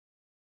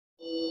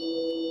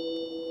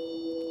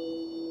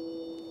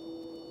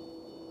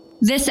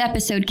This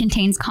episode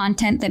contains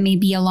content that may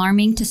be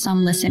alarming to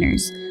some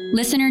listeners.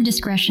 Listener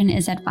discretion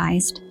is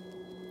advised.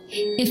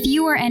 If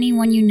you or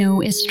anyone you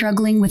know is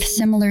struggling with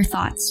similar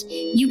thoughts,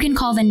 you can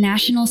call the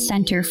National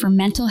Center for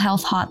Mental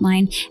Health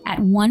hotline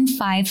at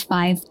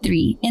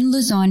 1553 in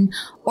Luzon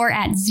or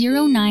at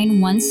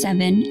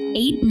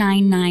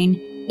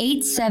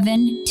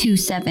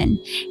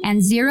 0917-899-8727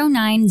 and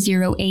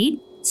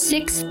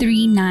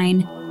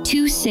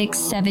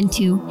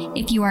 0908-639-2672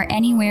 if you are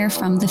anywhere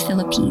from the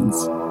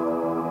Philippines.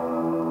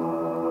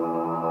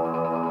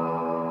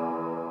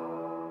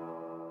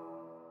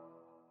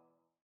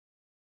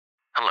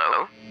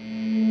 Hello?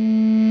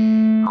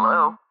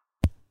 Hello?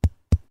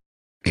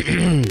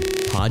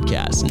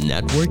 Podcast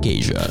Network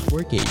Asia.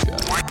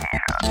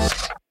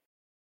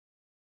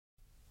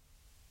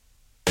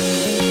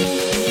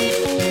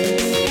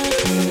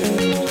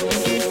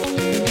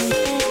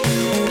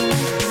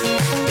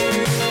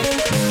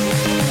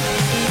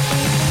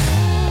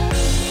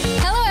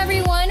 Hello,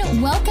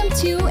 everyone. Welcome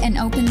to An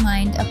Open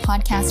Mind, a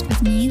podcast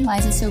with me,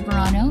 Liza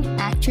Soberano,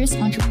 actress,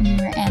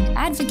 entrepreneur, and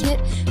advocate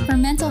for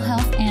mental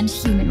health and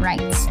human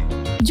rights.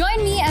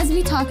 Join me as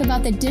we talk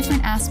about the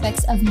different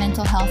aspects of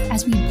mental health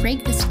as we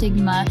break the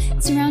stigma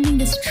surrounding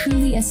this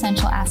truly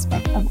essential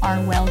aspect of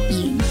our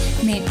well-being.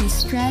 May it be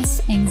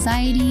stress,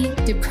 anxiety,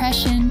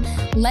 depression.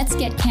 Let's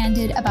get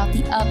candid about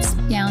the ups,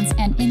 downs,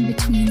 and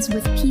in-betweens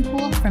with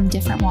people from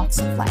different walks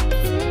of life.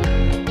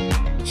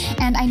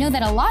 And I know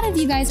that a lot of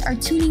you guys are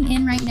tuning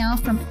in right now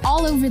from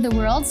all over the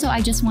world, so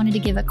I just wanted to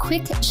give a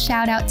quick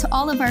shout out to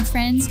all of our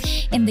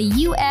friends in the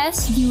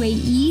US,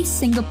 UAE,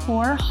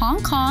 Singapore,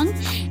 Hong Kong,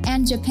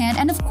 and Japan,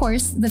 and of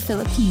course, the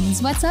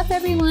Philippines. What's up,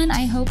 everyone?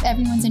 I hope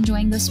everyone's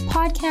enjoying this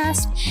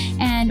podcast,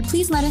 and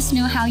please let us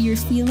know how you're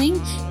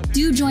feeling.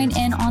 Do join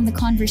in on the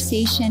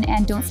conversation,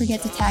 and don't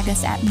forget to tag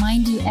us at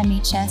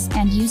MindYouMHS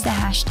and use the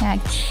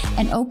hashtag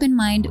An Open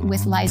Mind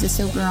with Liza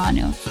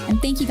Soberano. And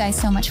thank you guys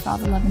so much for all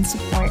the love and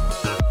support.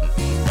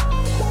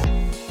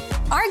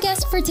 Our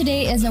guest for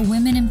today is a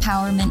women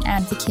empowerment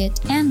advocate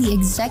and the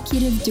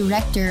executive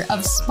director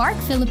of Spark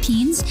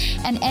Philippines,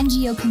 an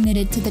NGO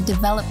committed to the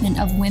development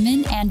of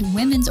women and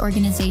women's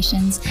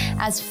organizations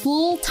as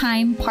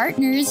full-time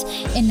partners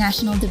in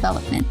national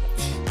development.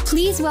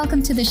 Please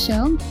welcome to the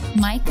show,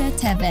 Maica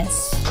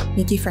Teves.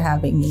 Thank you for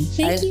having me.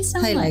 Thank you so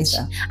much.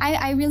 Liza.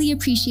 I really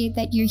appreciate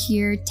that you're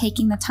here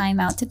taking the time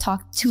out to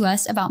talk to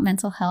us about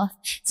mental health.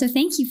 So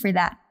thank you for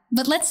that.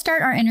 But let's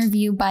start our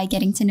interview by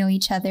getting to know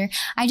each other.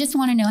 I just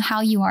want to know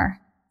how you are.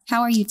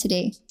 How are you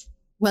today?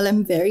 Well,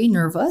 I'm very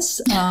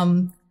nervous.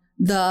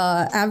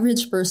 The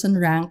average person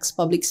ranks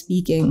public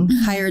speaking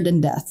higher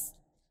than death.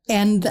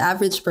 And the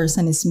average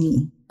person is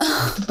me.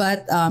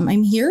 But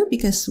I'm here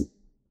because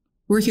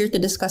we're here to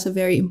discuss a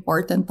very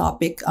important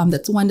topic.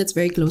 That's one that's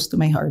very close to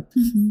my heart.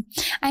 Mm-hmm.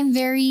 I'm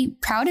very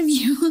proud of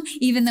you,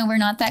 even though we're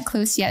not that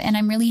close yet. And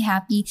I'm really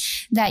happy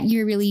that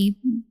you're really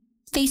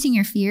facing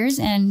your fears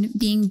and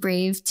being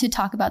brave to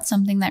talk about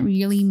something that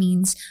really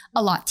means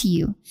a lot to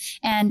you.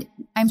 And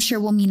I'm sure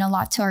will mean a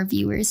lot to our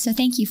viewers. So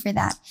thank you for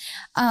that.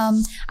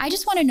 I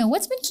just want to know,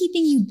 what's been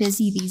keeping you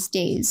busy these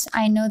days?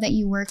 I know that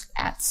you work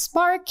at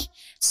Spark,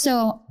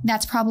 so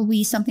that's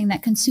probably something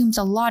that consumes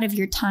a lot of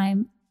your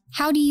time.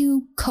 How do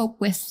you cope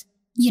with,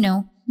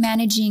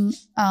 managing,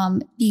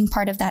 being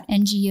part of that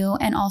NGO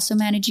and also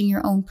managing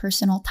your own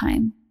personal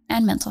time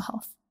and mental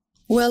health?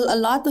 Well, a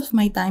lot of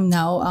my time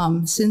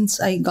now, since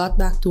I got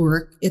back to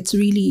work, it's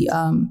really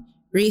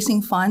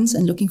raising funds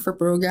and looking for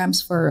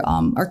programs for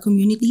our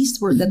communities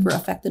that were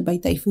affected by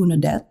Typhoon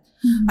Odette.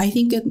 Mm-hmm. I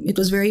think it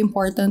was very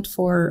important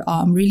for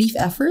relief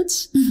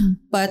efforts,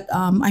 but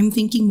I'm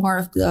thinking more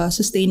of the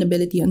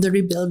sustainability and the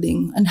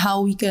rebuilding and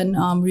how we can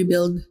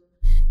rebuild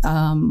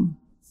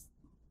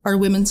our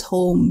women's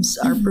homes,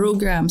 our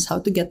programs, how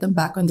to get them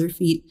back on their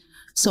feet.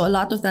 So a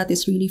lot of that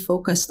is really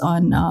focused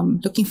on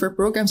looking for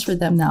programs for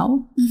them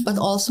now, but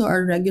also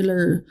our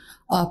regular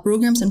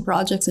programs and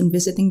projects and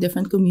visiting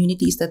different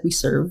communities that we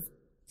serve.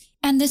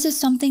 And this is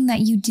something that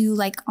you do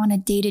like on a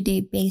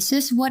day-to-day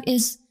basis. What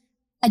is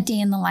a day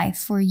in the life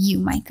for you,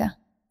 Maica?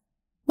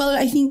 Well,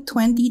 I think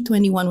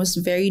 2021 was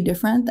very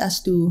different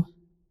as to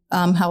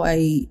how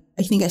I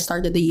think I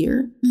started the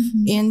year.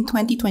 Mm-hmm. In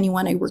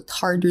 2021, I worked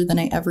harder than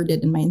I ever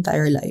did in my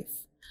entire life.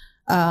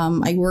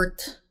 I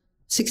worked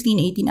 16,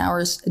 18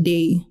 hours a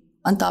day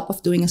on top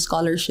of doing a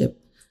scholarship.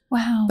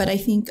 Wow. But I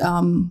think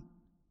to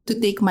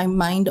take my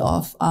mind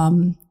off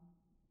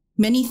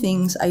many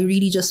things, I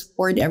really just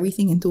poured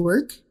everything into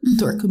work,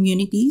 into our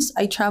communities.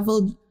 I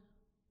traveled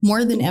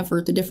more than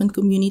ever to different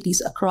communities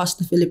across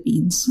the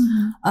Philippines.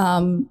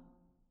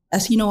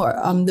 As you know,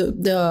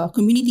 the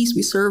communities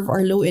we serve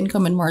are low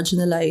income and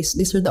marginalized.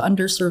 These are the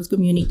underserved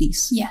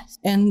communities. Yes.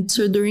 And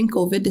so during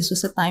COVID, this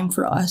was a time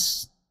for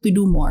us to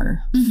do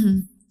more.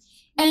 Mm-hmm.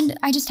 And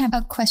I just have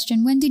a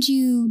question. When did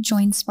you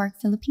join Spark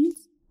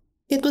Philippines?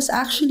 It was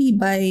actually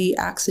by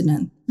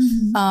accident.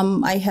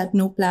 I had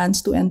no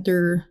plans to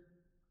enter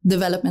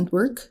development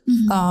work.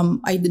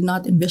 I did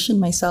not envision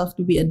myself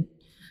to be a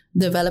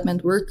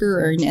development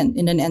worker or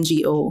in an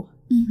NGO.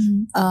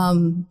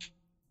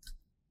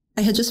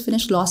 I had just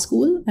finished law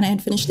school and I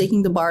had finished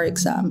taking the bar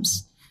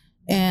exams.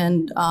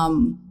 And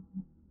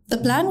the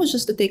plan was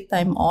just to take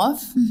time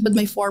off. Mm-hmm. But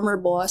my former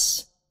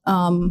boss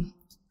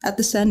at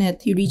the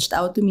Senate, he reached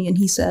out to me and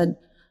he said,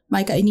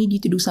 Maica, I need you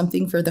to do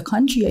something for the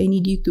country. I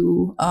need you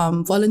to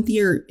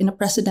volunteer in a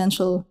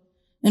presidential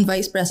and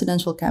vice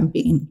presidential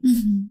campaign.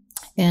 Mm-hmm.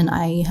 And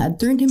I had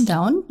turned him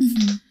down.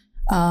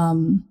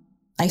 Mm-hmm.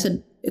 I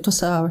said it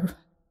was a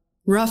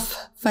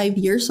rough 5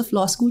 years of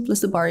law school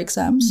plus the bar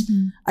exams.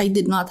 Mm-hmm. I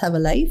did not have a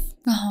life.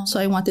 Uh-huh. So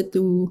I wanted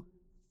to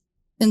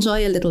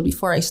enjoy a little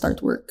before I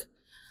start work.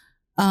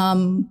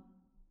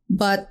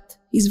 But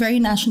he's very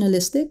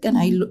nationalistic and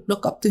I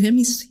look up to him.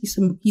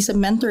 He's a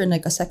mentor and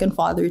like a second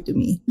father to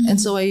me. Mm-hmm.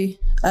 And so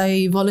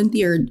I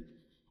volunteered.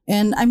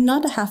 And I'm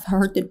not a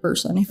half-hearted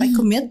person. If I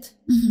commit,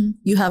 Mm-hmm.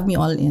 you have me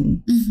all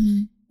in.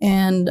 Mm-hmm.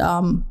 And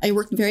I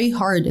worked very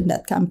hard in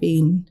that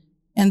campaign.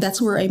 And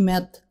that's where I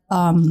met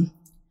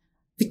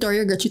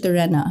Victoria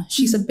Garchitorena.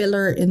 She's a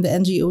pillar in the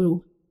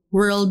NGO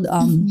world,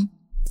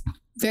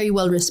 very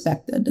well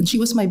respected. And she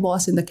was my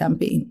boss in the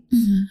campaign.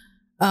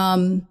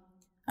 Mm-hmm.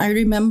 I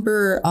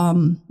remember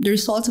the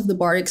results of the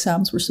bar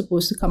exams were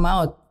supposed to come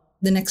out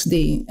the next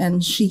day.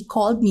 And she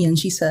called me and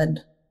she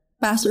said,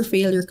 pass or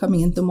fail, you're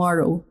coming in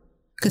tomorrow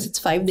because it's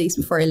 5 days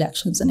before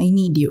elections and I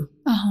need you.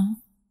 Uh-huh.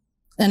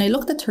 And I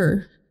looked at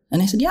her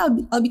and I said, yeah,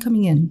 I'll be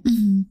coming in.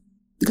 Mm-hmm.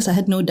 Because I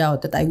had no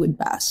doubt that I would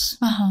pass.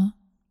 Uh-huh.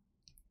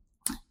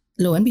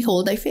 Lo and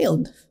behold, I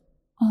failed.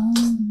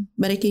 Oh.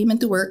 But I came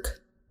into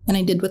work and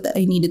I did what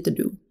I needed to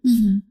do.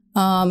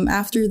 Mm-hmm.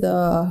 After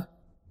the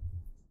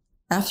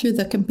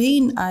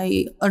campaign,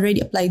 I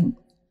already applied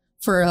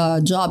for a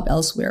job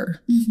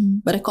elsewhere. Mm-hmm.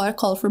 But I got a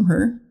call from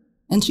her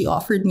and she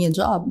offered me a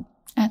job.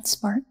 At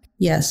Spark.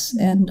 Yes.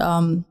 And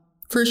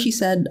first she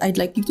said, I'd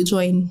like you to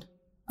join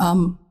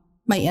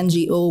my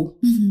NGO.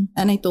 Mm-hmm.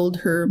 And I told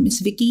her, Miss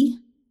Vicky,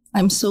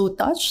 I'm so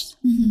touched.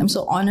 Mm-hmm. I'm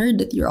so honored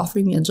that you're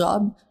offering me a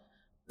job.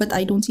 But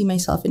I don't see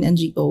myself in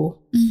NGO.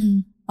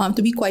 Mm-hmm.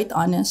 To be quite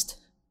honest,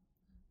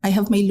 I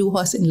have my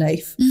luhos in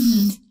life.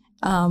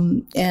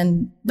 Mm-hmm.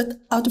 But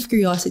out of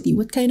curiosity,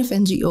 what kind of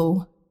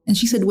NGO? And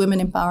she said women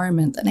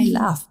empowerment. And I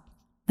laughed.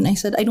 And I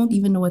said, I don't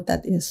even know what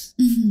that is.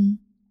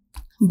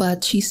 Mm-hmm.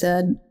 But she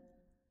said,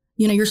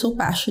 you're so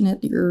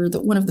passionate. You're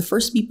one of the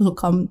first people who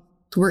come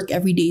to work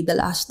every day, the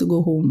last to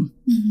go home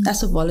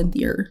as a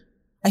volunteer.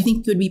 I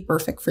think you would be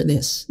perfect for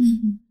this.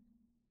 Mm-hmm.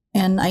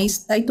 And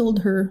I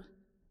told her,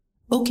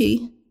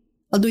 okay,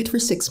 I'll do it for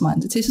 6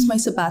 months. This is my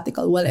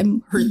sabbatical while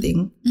I'm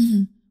hurting.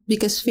 Mm-hmm.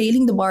 Because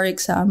failing the bar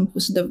exam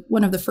was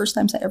one of the first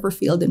times I ever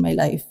failed in my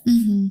life.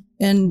 Mm-hmm.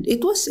 And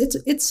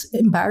it's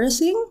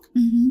embarrassing,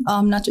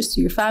 not just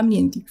to your family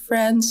and to your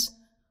friends,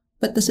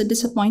 but there's a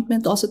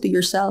disappointment also to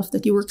yourself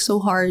that you work so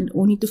hard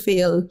only to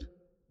fail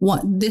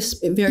this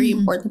very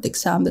important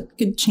exam that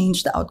could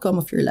change the outcome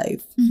of your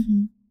life.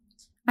 Mm-hmm.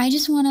 I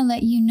just want to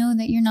let you know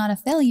that you're not a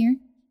failure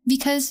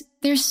because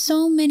there's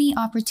so many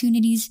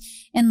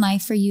opportunities in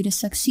life for you to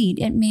succeed.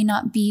 It may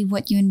not be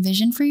what you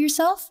envision for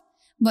yourself,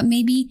 but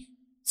maybe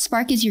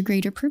Spark is your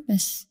greater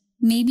purpose.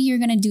 Maybe you're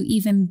going to do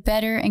even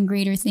better and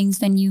greater things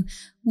than you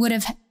would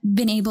have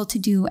been able to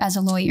do as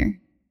a lawyer.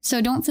 So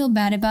don't feel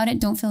bad about it.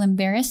 Don't feel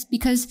embarrassed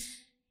because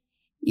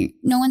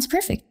no one's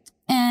perfect.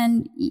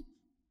 And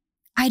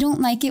I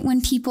don't like it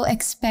when people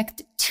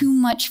expect too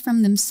much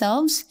from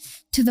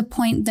themselves to the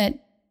point that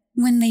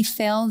when they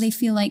fail, they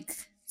feel like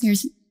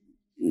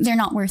they're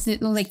not worth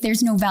it. Like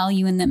there's no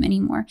value in them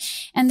anymore.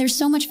 And there's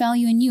so much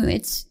value in you.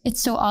 It's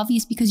so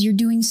obvious because you're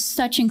doing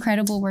such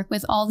incredible work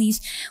with all these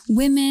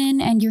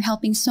women and you're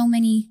helping so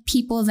many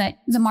people the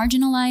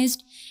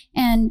marginalized.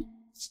 And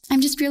I'm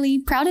just really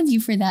proud of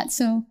you for that.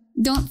 So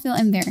don't feel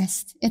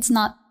embarrassed. It's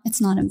not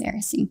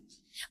embarrassing.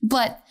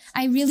 But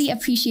I really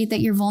appreciate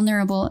that you're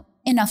vulnerable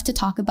enough to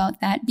talk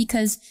about that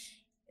because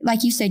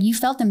like you said, you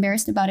felt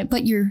embarrassed about it,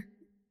 but you're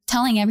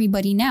telling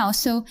everybody now.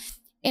 So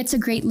it's a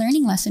great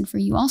learning lesson for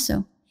you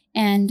also.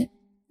 And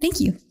thank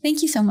you.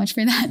 Thank you so much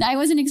for that. I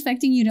wasn't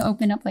expecting you to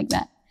open up like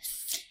that.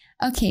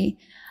 Okay.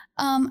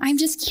 I'm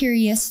just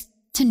curious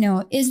to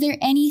know, is there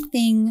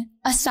anything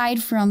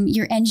aside from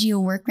your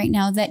NGO work right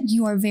now that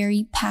you are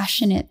very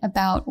passionate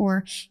about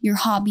or your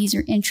hobbies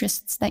or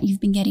interests that you've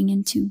been getting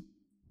into?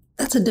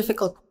 That's a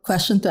difficult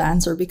question to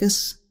answer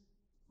because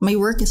my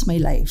work is my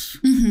life.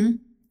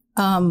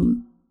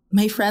 Mm-hmm.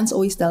 My friends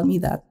always tell me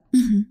that.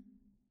 Mm-hmm.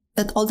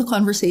 That all the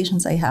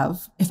conversations I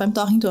have, if I'm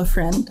talking to a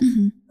friend,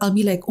 I'll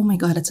be like, oh my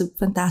God, that's a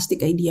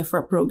fantastic idea for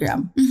a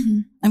program.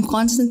 I'm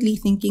constantly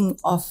thinking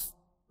of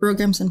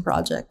programs and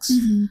projects.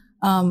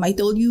 I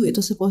told you it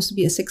was supposed to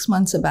be a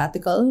 6-month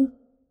sabbatical.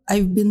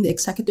 I've been the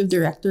executive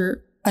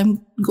director.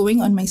 I'm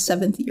going on my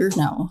 7th year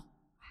now.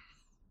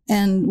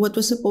 And what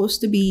was supposed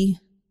to be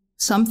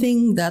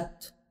something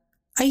that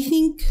I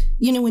think,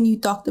 when you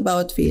talked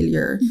about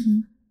failure,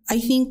 I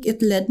think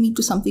it led me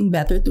to something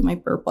better, to my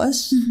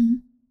purpose.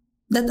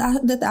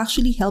 That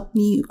actually helped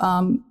me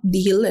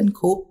deal and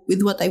cope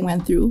with what I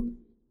went through.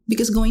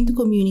 Because going to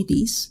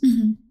communities,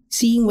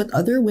 seeing what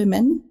other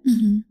women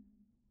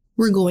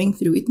were going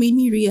through, it made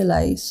me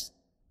realize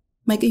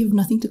Maica, you have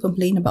nothing to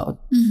complain about.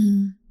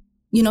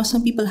 You know,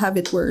 some people have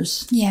it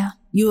worse. Yeah.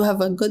 You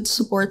have a good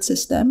support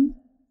system,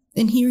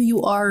 and here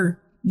you are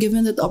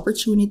given that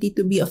opportunity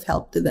to be of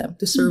help to them,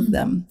 to serve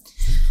them.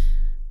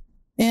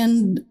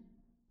 And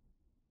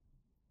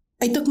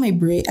I took a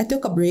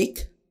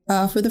break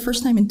for the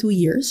first time in 2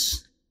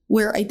 years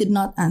where I did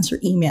not answer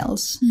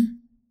emails.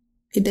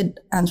 I did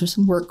answer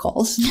some work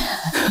calls.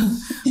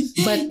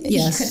 But yes.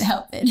 You couldn't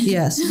help it.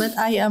 Yes, but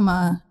I am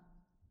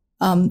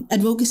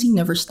advocacy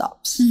never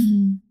stops.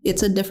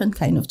 It's a different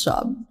kind of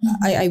job,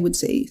 I would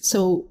say.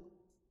 So,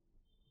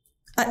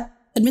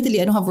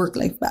 admittedly, I don't have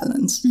work-life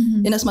balance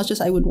in as much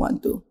as I would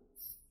want to.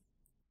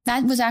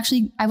 That was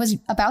actually, I was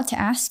about to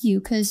ask you,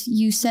 because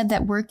you said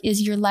that work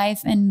is your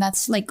life and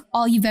that's like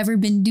all you've ever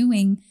been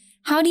doing.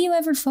 How do you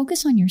ever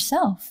focus on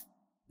yourself?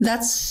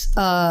 That's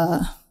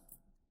good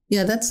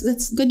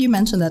you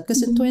mentioned that,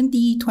 because in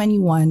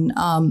 2021,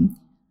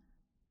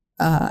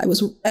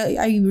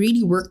 I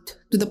really worked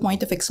to the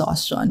point of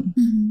exhaustion.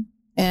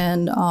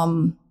 And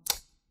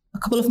a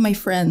couple of my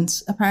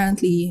friends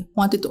apparently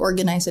wanted to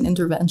organize an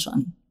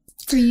intervention.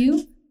 For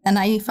you? And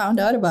I found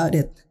out about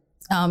it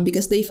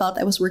because they felt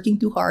I was working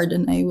too hard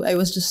and I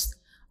was just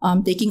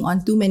taking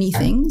on too many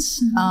things.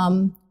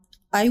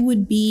 I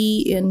would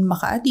be in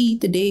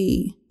Makati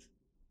today,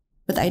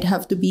 but I'd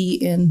have to be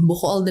in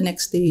Bohol the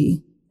next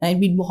day. I'd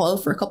be in Bohol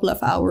for a couple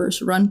of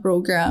hours, run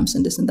programs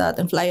and this and that,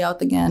 and fly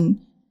out again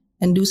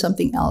and do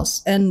something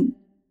else. And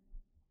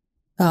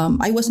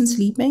I wasn't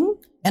sleeping.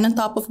 And on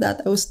top of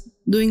that, I was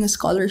doing a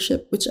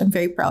scholarship, which I'm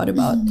very proud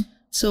about.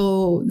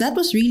 So that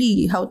was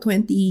really how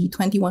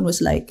 2021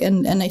 was like.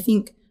 And I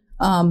think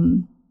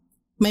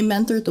my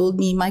mentor told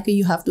me, Maica,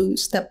 you have to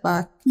step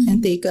back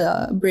and take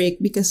a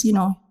break because, you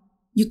know,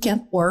 you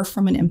can't pour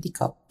from an empty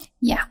cup.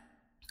 Yeah,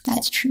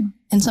 that's true.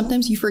 And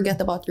sometimes you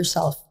forget about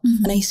yourself.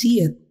 And I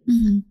see it.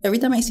 Every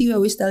time I see you, I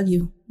always tell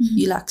you,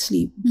 you lack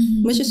sleep,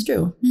 which is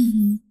true.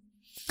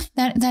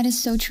 That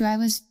is so true.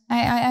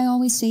 I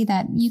always say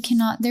that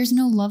there's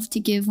no love to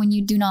give when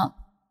you do not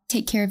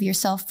take care of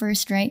yourself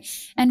first, right?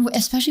 And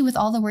especially with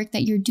all the work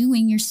that you're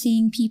doing, you're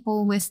seeing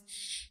people with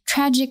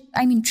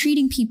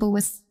treating people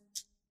with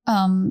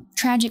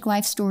tragic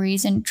life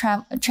stories and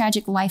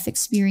tragic life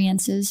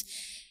experiences.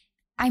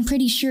 I'm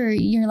pretty sure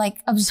you're like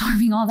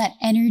absorbing all that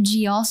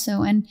energy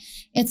also. And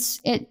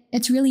it's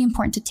really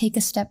important to take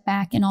a step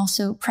back and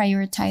also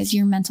prioritize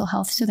your mental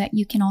health so that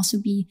you can also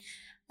be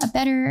a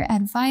better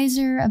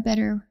advisor, a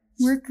better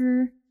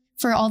worker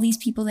for all these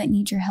people that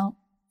need your help.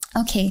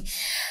 Okay,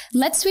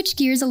 let's switch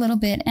gears a little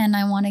bit, and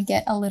I want to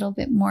get a little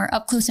bit more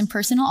up close and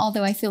personal,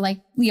 although I feel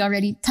like we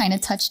already kind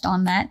of touched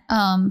on that.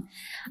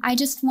 I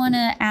just want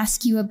to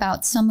ask you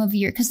about some of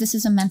your, because this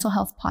is a mental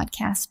health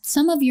podcast,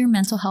 some of your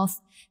mental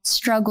health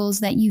struggles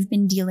that you've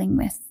been dealing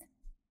with.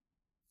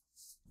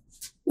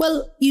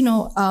 Well, you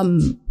know,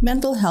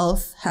 mental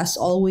health has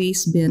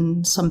always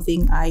been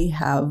something I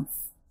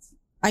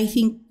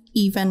think,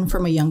 even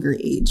from a younger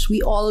age.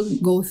 We all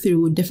go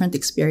through different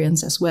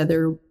experiences,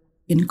 whether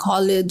in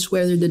college,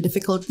 whether the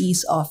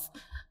difficulties of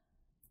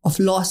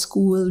law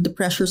school, the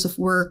pressures of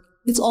work,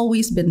 it's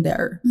always been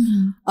there.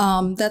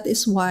 That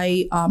is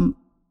why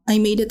I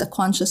made it a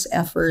conscious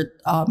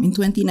effort in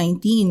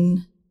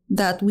 2019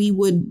 that we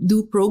would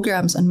do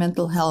programs on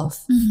mental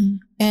health.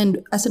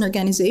 And as an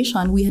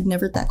organization, we had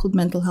never tackled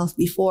mental health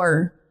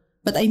before,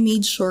 but I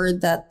made sure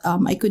that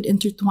I could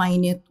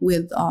intertwine it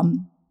with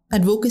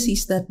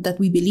advocacies that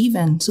we believe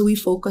in. So we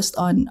focused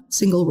on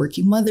single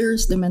working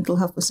mothers, the mental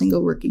health of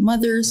single working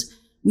mothers.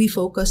 We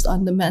focused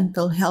on the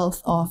mental health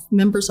of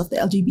members of the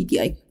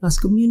LGBTI plus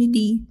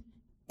community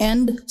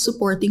and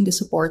supporting the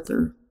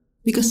supporter.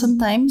 Because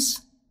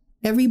sometimes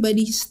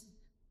everybody's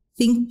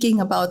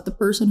thinking about the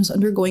person who's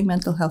undergoing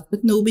mental health,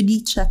 but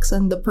nobody checks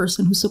on the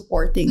person who's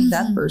supporting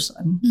that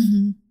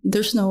person.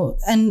 There's no,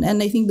 and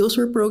I think those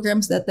were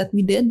programs that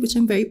we did, which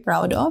I'm very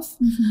proud of.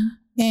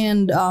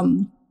 And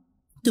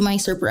to my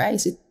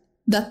surprise,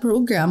 that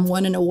program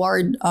won an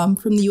award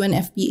from the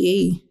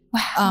UNFPA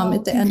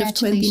at the end of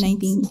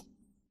 2019.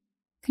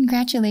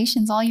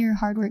 Congratulations. All your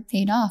hard work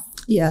paid off.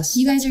 Yes.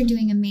 You guys are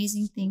doing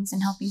amazing things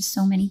and helping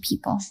so many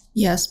people.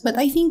 Yes. But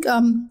I think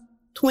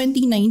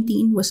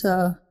 2019 was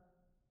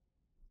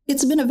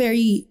it's been a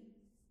very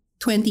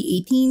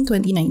 2018,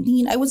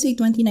 2019. I would say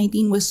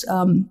 2019 was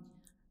a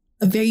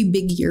very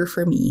big year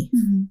for me.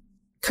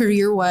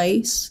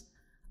 Career-wise.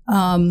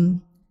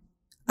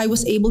 I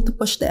was able to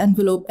push the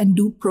envelope and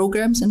do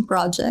programs and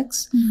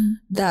projects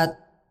that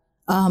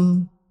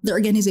the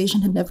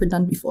organization had never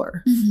done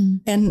before.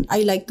 And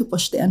I like to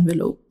push the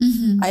envelope.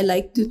 I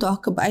like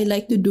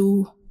to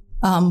do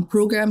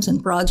programs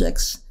and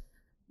projects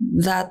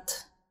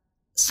that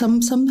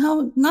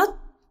somehow not.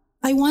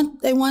 I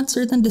want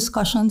certain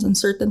discussions on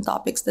certain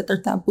topics that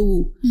are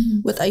taboo,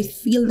 but I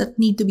feel that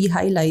need to be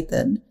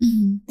highlighted.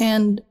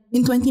 And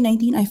in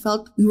 2019, I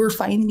felt we were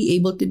finally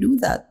able to do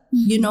that.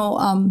 You know,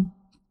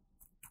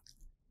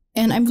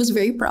 and I was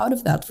very proud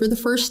of that. For the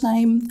first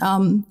time,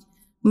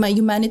 my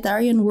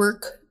humanitarian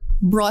work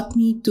brought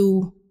me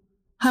to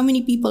how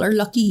many people are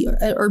lucky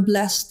or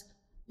blessed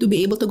to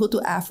be able to go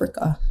to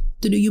Africa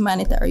to do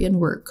humanitarian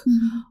work,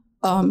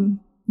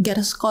 get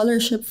a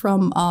scholarship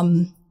from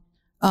on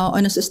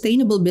a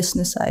sustainable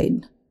business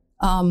side.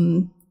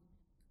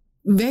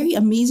 Very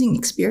amazing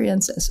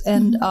experiences.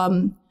 And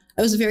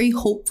I was very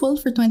hopeful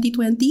for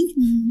 2020.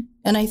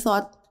 And I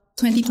thought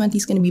 2020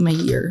 is going to be my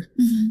year.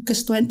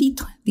 Because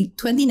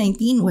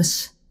 2019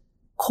 was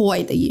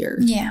quite a year.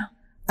 Yeah.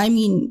 I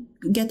mean,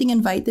 getting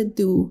invited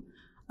to,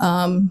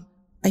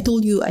 I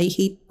told you I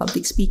hate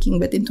public speaking,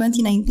 but in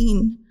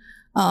 2019,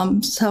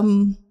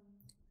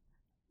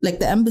 like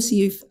the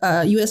embassy,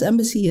 U.S.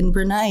 embassy in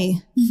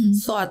Brunei,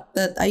 thought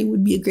that I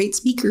would be a great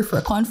speaker for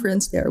a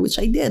conference there, which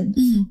I did.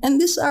 And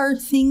these are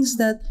things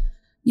that,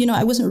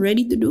 I wasn't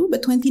ready to do,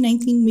 but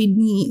 2019 made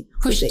me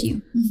pushed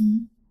you.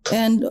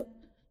 And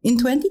in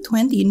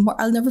 2020,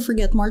 I'll never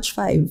forget March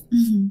 5.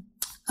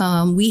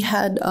 We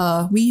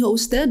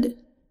hosted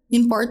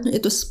in partner.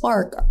 It was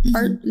Spark,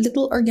 our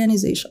little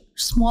organization,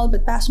 small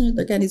but passionate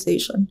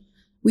organization.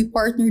 We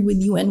partnered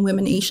with UN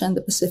Women Asia and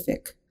the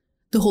Pacific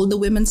to hold the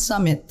Women's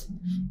Summit.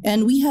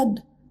 And we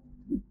had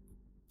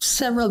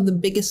several of the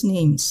biggest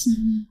names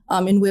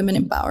in women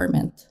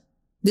empowerment.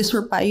 These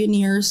were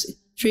pioneers,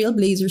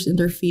 trailblazers in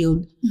their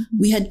field.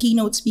 We had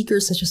keynote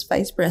speakers such as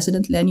Vice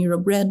President Leni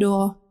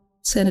Robredo,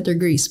 Senator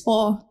Grace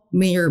Poe,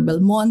 Mayor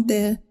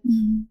Belmonte,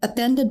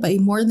 attended by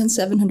more than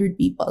 700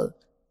 people.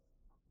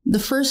 The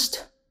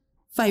first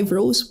 5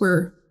 rows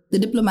were the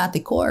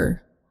diplomatic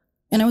corps.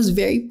 And I was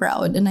very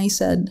proud. And I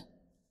said,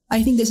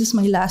 I think this is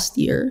my last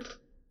year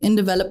in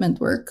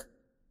development work.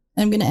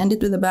 I'm going to end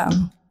it with a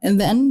bang. And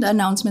then the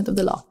announcement of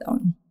the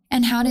lockdown.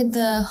 And how did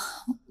the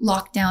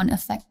lockdown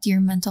affect your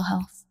mental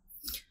health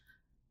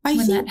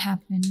when that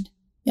happened?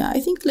 Yeah, I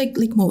think like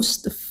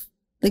most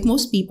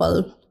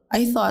people,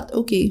 I thought,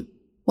 okay,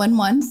 1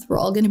 month, we're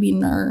all going to be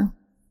in our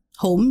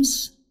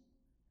homes.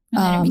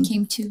 And then it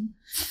became 2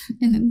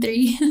 and then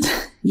 3.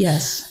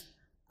 Yes.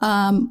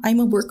 I'm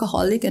a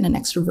workaholic and an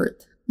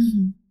extrovert.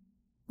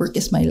 Work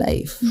is my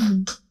life.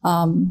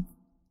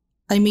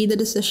 I made the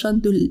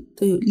decision to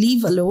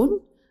leave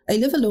alone. I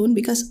live alone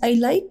because I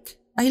like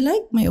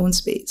my own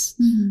space.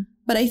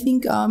 But I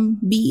think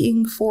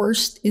being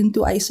forced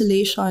into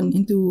isolation,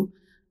 into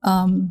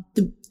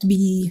to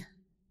be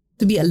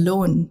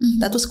alone,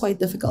 that was quite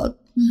difficult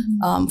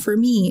for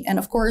me. And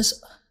of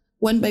course,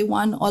 one by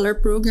one, all our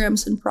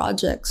programs and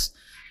projects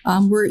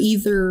were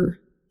either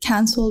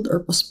canceled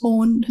or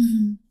postponed.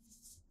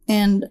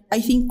 And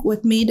I think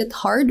what made it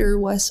harder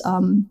was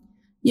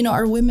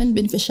our women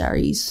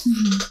beneficiaries.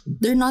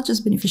 They're not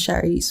just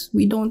beneficiaries.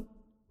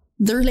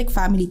 They're like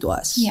family to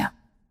us. Yeah.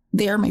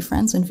 They are my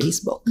friends on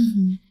Facebook.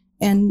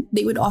 And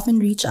they would often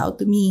reach out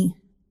to me.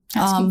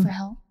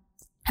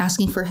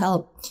 Asking for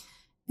help.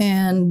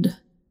 And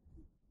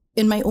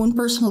in my own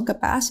personal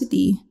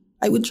capacity,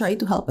 I would try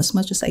to help as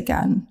much as I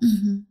can.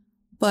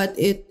 But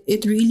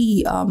it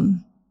really,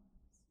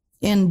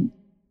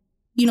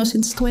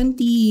 since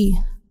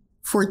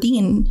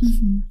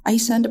 2014, I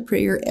send a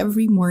prayer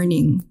every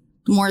morning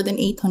to more than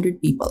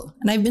 800 people.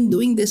 And I've been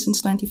doing this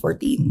since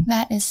 2014.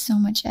 That is so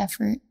much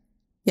effort.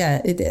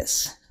 Yeah, it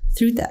is.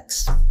 Through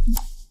text.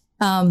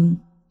 And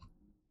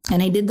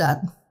I did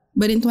that.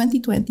 But in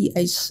 2020,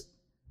 I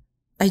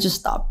just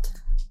stopped.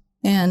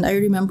 And I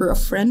remember a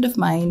friend of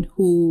mine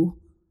who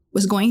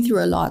was going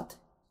through a lot.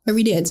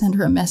 Every day I'd send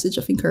her a message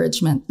of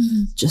encouragement.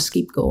 Just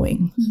keep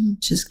going.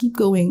 Just keep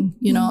going.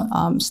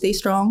 Stay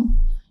strong.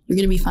 You're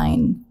going to be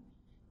fine.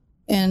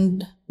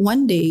 And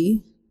one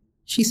day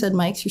she said,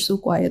 Mike, you're so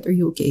quiet. Are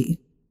you okay?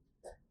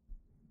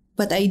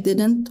 But I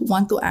didn't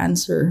want to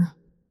answer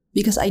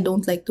because I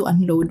don't like to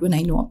unload when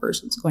I know a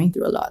person's going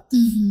through a lot.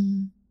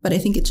 But I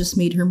think it just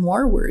made her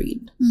more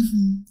worried.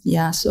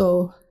 Yeah.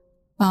 So,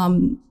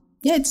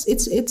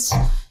 it's,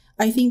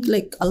 I think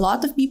like a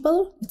lot of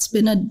people, it's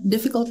been a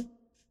difficult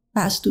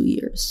past 2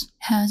 years.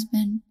 Has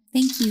been.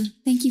 Thank you.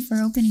 Thank you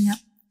for opening up.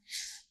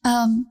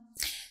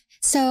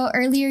 So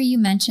earlier you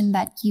mentioned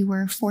that you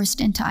were forced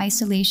into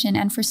isolation,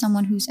 and for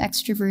someone who's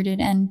extroverted,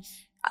 and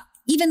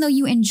even though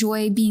you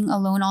enjoy being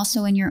alone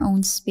also in your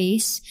own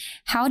space,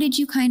 how did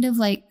you kind of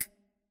like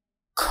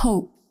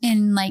cope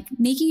in like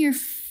making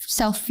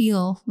yourself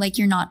feel like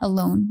you're not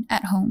alone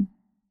at home?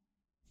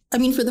 I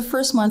mean, for the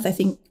first month, I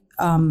think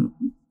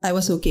I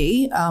was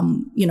okay.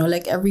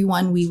 Like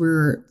everyone, we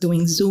were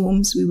doing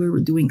Zooms, we were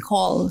doing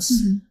calls.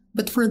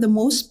 But for the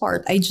most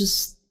part, I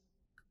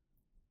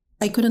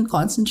couldn't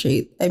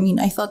concentrate. I mean,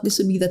 I thought this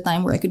would be the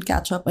time where I could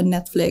catch up on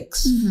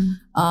Netflix.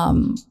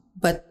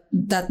 But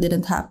that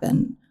didn't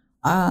happen.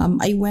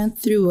 I went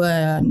through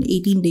an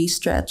 18-day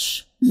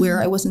stretch where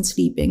I wasn't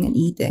sleeping and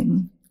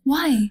eating.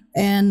 Why?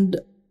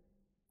 And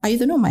I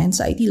don't know, my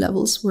anxiety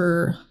levels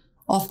were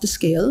off the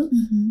scale.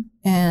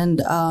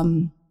 And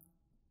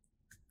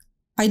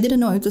I didn't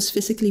know it was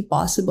physically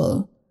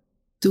possible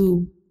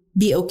to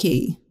be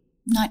okay.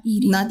 Not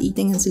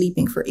eating and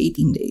sleeping for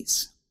 18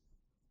 days.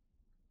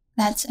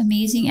 That's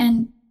amazing.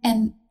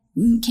 And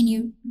can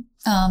you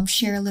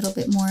share a little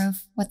bit more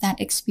of what that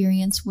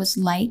experience was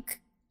like?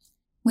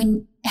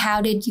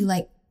 How did you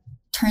like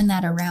turn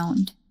that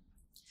around?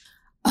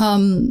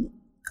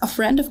 A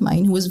friend of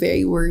mine who was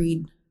very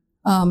worried,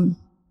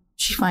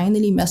 she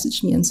finally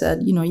messaged me and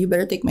said, you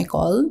better take my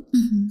call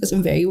because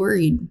I'm very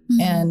worried.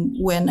 And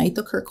when I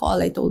took her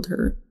call, I told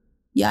her,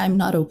 yeah, I'm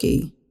not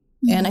okay.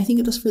 And I think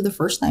it was for the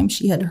first time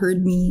she had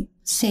heard me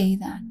say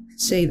that.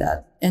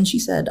 And she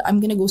said, I'm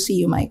going to go see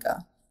you,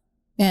 Maica.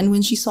 And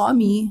when she saw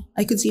me,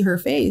 I could see her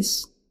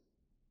face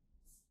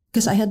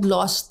because I had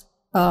lost,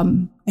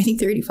 I think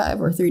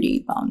 35 or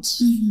 38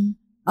 pounds.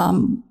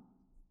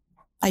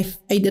 I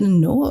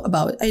didn't know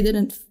about,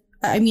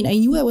 I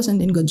knew I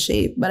wasn't in good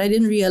shape, but I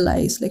didn't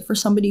realize, like, for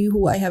somebody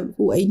who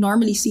I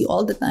normally see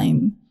all the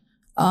time,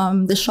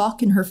 the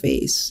shock in her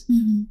face.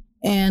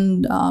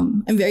 And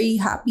I'm very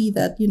happy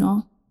that,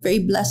 very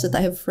blessed that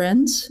I have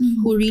friends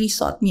who really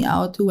sought me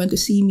out, who went to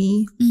see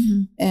me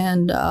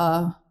and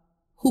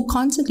who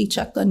constantly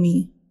checked on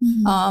me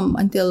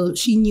until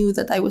she knew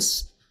that I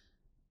was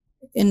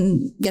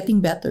in getting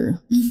better.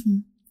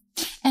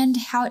 And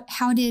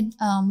how did,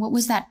 what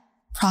was that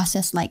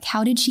process like?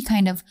 How did she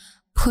kind of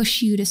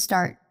push you to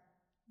start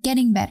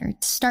getting better,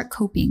 to start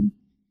coping,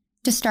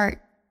 to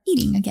start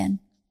eating again?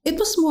 It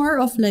was more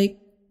of like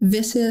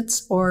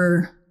visits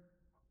or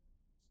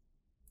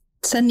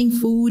sending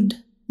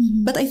food.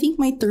 But I think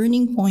my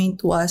turning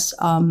point was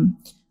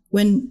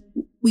when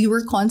we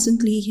were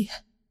constantly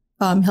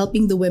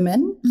helping the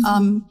women.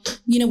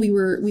 We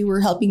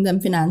were helping them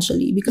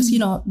financially because,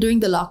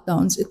 during the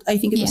lockdowns, I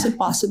think it was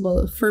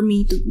impossible for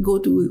me to go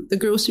to the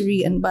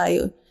grocery and buy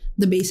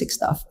the basic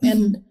stuff.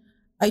 And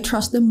I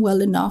trust them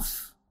well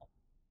enough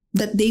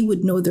that they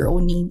would know their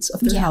own needs of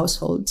their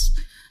households.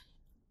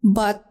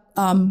 But,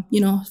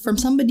 from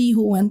somebody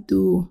who went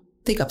to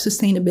take up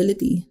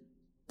sustainability,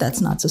 that's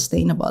not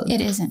sustainable.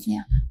 It isn't,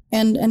 yeah.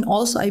 And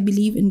also I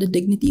believe in the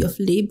dignity of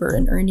labor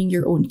and earning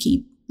your own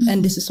keep.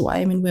 And this is why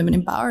I'm in women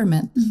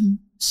empowerment.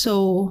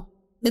 So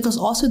it was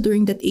also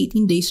during that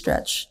 18-day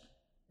stretch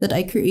that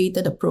I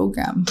created a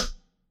program.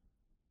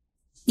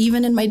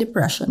 Even in my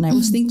depression, I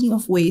was thinking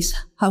of ways,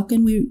 how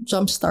can we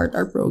jumpstart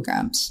our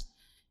programs?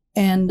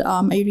 And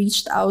I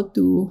reached out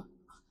to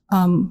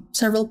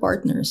several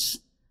partners.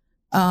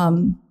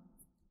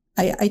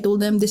 I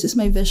told them, this is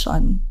my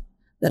vision,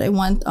 that I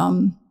want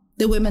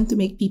the women to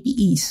make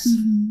PPEs.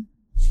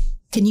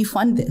 Can you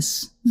fund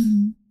this?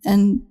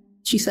 And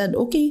she said,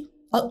 okay,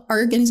 our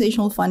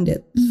organization will fund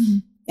it.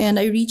 And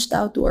I reached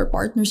out to our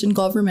partners in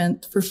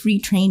government for free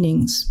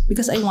trainings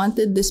because I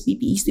wanted this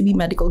PPEs to be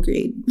medical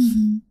grade.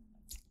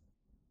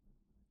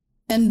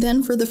 And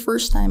then for the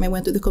first time, I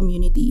went to the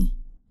community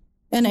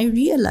and I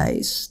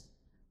realized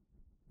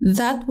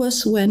that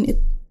was when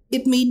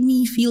it made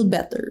me feel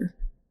better.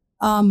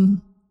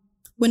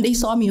 When they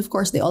saw me, of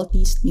course, they all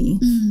teased me.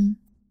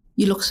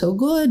 You look so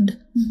good,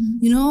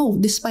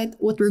 despite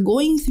what we're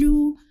going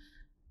through,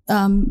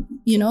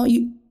 you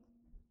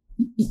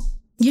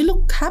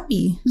look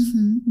happy.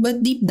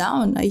 But deep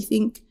down, I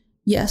think,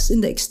 yes,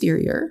 in the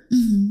exterior.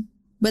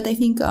 But I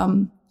think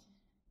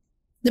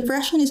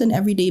depression is an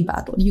everyday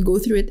battle. You go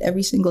through it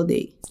every single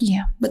day.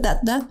 Yeah. But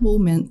at that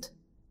moment,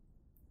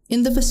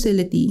 in the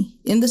facility,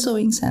 in the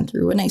sewing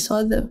center, when I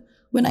saw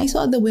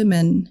the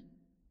women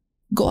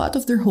go out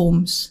of their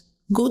homes,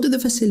 go to the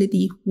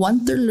facility,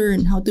 want to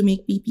learn how to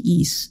make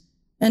PPEs,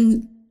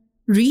 and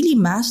really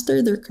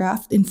master their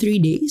craft in 3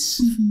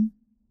 days,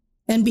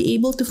 and be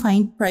able to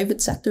find private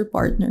sector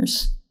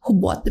partners who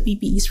bought the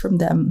PPEs from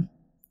them,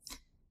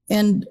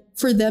 and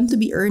for them to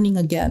be earning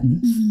again,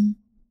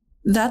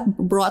 that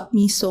brought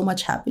me so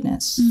much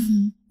happiness.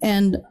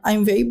 And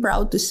I'm very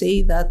proud to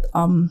say that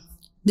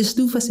these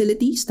two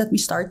facilities that we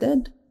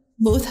started,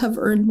 both have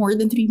earned more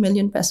than 3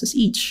 million pesos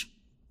each.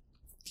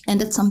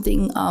 And that's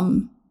something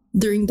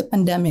during the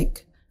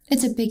pandemic.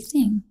 It's a big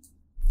thing.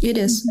 It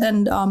is.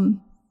 And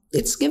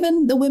it's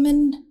given the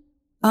women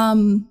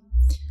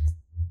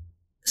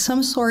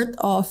some sort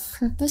of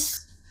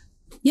purpose.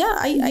 Yeah,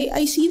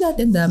 I see that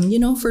in them,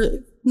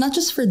 for not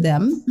just for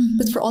them,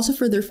 but also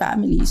for their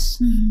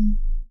families.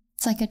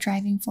 It's like a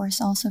driving force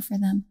also for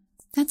them.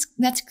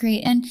 That's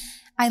great. And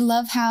I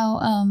love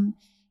how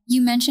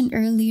you mentioned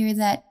earlier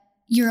that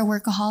you're a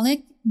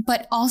workaholic,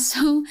 but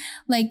also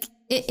like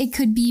it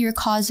could be your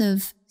cause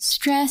of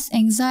stress,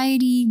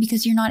 anxiety,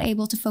 because you're not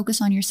able to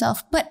focus on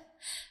yourself. But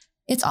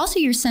it's also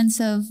your sense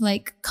of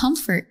like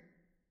comfort,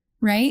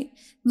 right?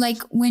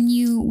 Like when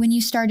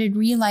you started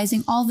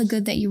realizing all the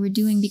good that you were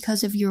doing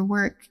because of your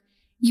work,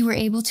 you were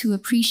able to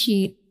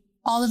appreciate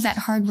all of that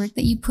hard work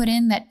that you put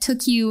in that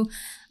took your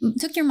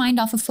mind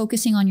off of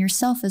focusing on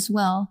yourself as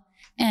well.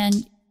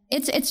 And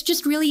it's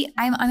just really,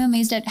 I'm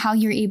amazed at how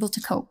you're able to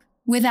cope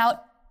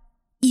without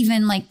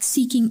even like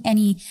seeking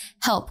any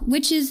help,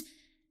 which is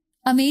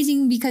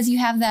amazing because you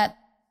have that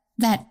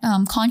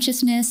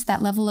consciousness,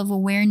 that level of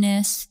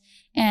awareness,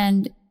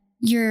 and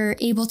you're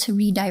able to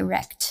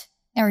redirect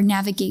or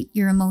navigate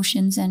your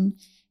emotions and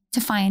to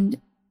find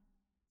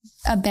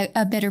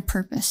a better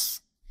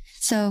purpose.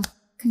 So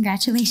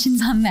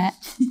congratulations on that.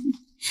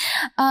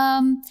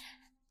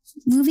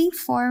 Moving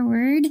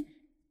forward,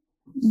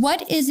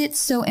 What is it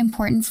so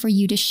important for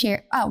you to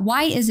share?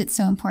 Why is it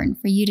so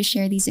important for you to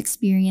share these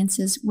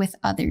experiences with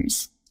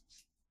others?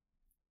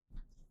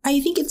 I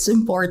think it's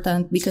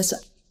important because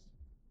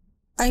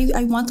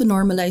I want to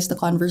normalize the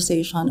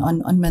conversation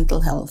on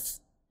mental health.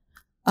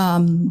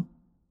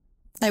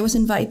 I was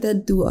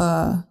invited to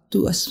a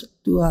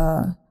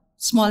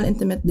small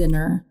intimate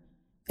dinner,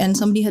 and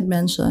somebody had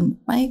mentioned,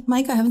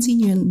 Mike, I haven't seen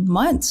you in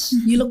months.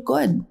 You look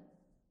good.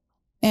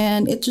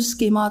 And it just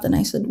came out, and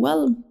I said,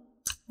 well,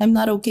 I'm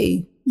not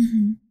okay.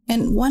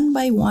 And one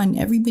by one,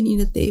 everybody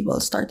at the table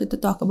started to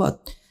talk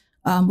about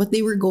what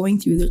they were going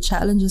through, their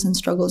challenges and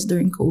struggles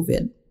during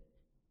COVID.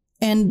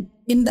 And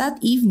in that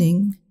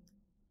evening,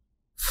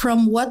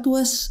 from what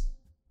was,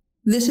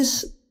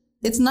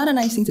 it's not a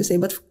nice thing to say,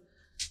 but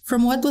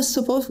from what was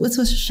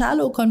a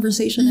shallow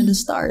conversation in the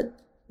start,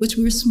 which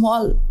we were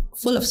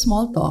full of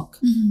small talk,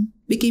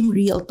 became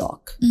real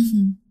talk.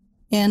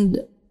 And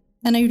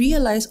I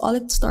realized all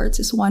it starts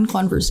is one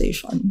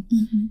conversation.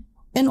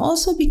 And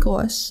also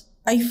because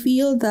I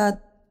feel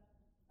that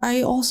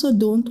I also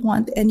don't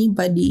want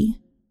anybody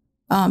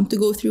to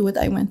go through what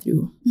I went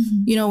through.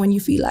 You know, when you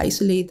feel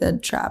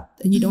isolated,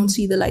 trapped, and you don't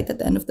see the light at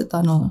the end of the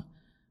tunnel.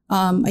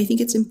 I think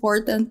it's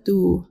important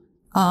to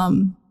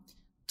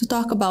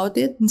talk about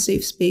it in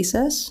safe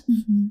spaces.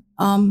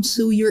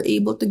 So you're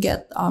able to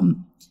get,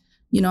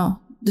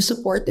 the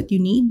support that you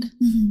need.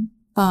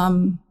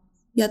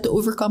 To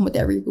overcome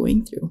whatever you're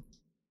going through.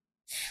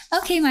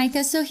 Okay,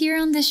 Maica. So here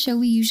on this show,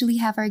 we usually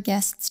have our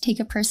guests take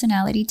a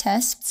personality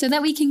test so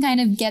that we can kind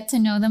of get to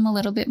know them a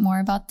little bit more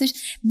about this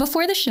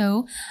before the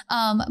show.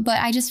 But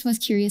I just was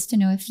curious to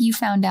know if you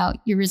found out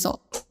your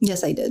result.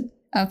 Yes, I did.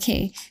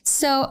 Okay.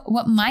 So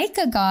what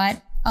Maica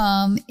got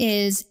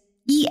is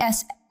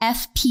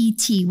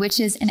ESFPT, which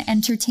is an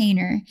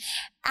entertainer.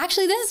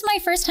 Actually, this is my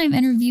first time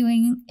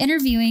interviewing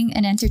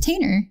an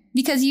entertainer,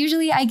 because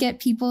usually I get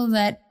people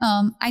that,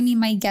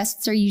 my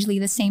guests are usually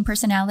the same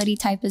personality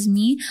type as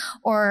me,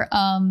 or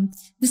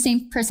the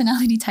same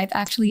personality type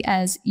actually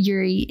as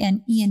Yuri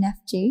and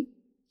ENFJ.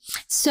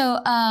 So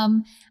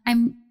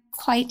I'm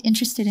quite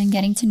interested in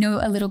getting to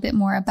know a little bit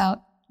more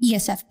about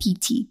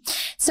ESFPT.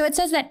 So it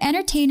says that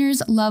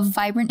entertainers love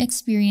vibrant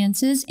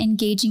experiences,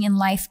 engaging in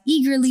life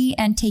eagerly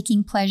and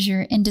taking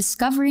pleasure in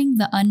discovering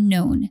the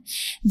unknown.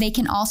 They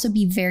can also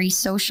be very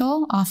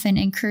social, often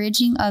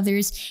encouraging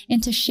others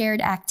into shared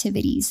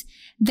activities.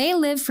 They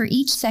live for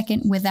each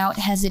second without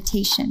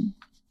hesitation.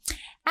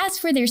 As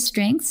for their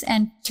strengths,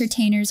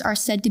 entertainers are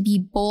said to be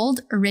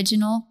bold,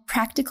 original,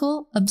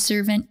 practical,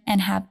 observant,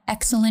 and have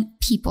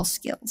excellent people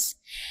skills.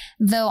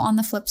 Though on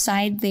the flip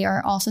side, they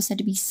are also said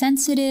to be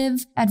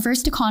sensitive,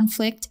 adverse to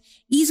conflict,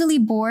 easily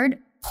bored,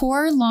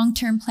 poor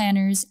long-term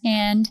planners,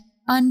 and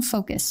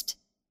unfocused.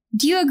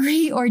 Do you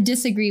agree or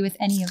disagree with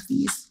any of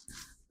these?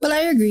 Well, I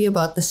agree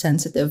about the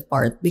sensitive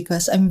part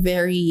because I'm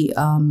very,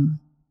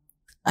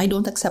 I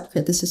don't accept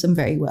criticism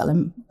very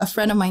well. A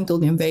friend of mine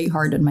told me I'm very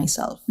hard on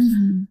myself.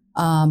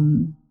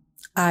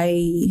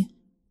 I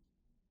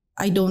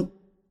don't,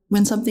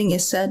 when something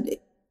is said,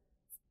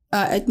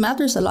 it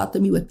matters a lot to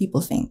me what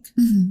people think.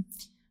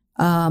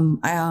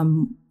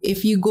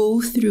 If you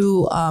go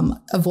through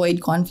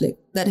avoid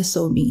conflict, that is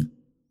so me.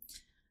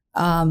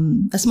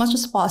 As much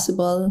as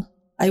possible,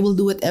 I will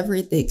do whatever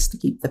it takes to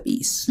keep the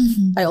peace.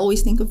 I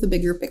always think of the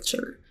bigger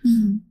picture.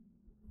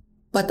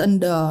 But on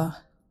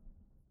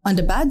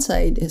the bad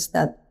side is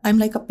that I'm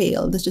like a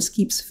pail that just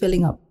keeps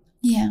filling up.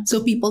 Yeah.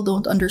 So people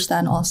don't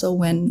understand also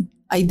when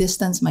I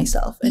distance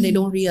myself and they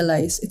don't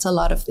realize it's a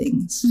lot of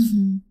things.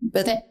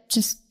 But that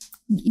just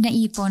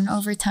naipon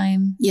over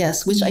time.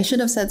 Yes, which I should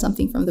have said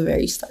something from the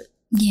very start.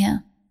 Yeah.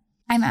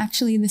 I'm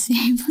actually the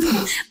same,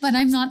 but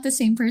I'm not the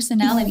same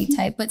personality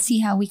type, but see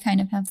how we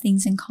kind of have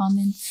things in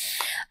common.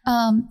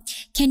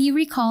 Can you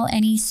recall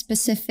any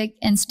specific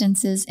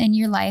instances in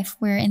your life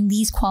wherein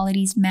these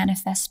qualities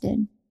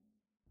manifested?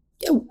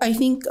 Yeah, I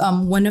think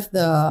one of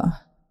the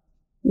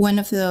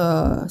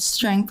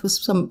strength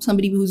was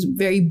somebody who's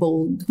very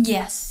bold.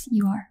 Yes,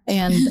 you are.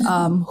 And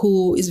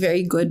who is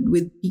very good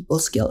with people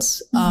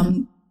skills.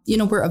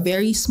 We're a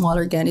very small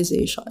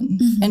organization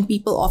and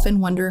people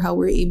often wonder how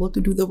we're able to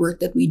do the work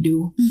that we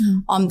do.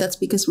 That's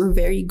because we're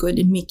very good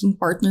in making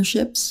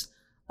partnerships,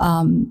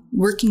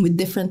 working with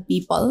different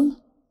people.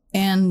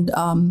 And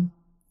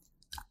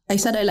I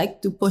said I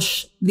like to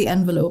push the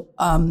envelope.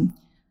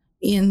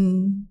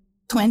 In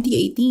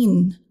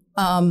 2018,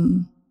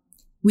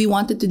 we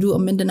wanted to do a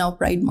Mindanao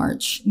Pride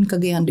March in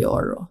Cagayan de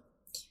Oro.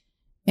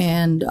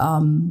 And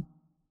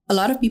a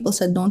lot of people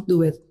said, don't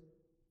do it.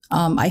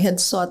 I had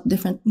sought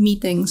different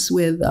meetings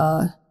with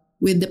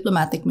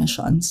diplomatic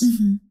missions.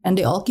 And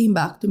they all came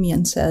back to me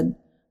and said,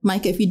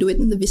 Maica, if you do it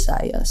in the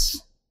Visayas,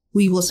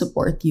 we will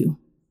support you.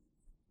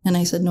 And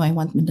I said, no, I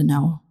want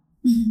Mindanao.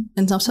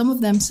 And some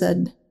of them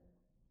said,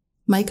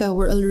 Maica,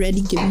 we're already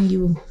giving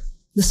you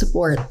the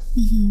support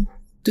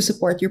to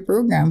support your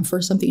program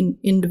for something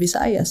in the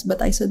Visayas.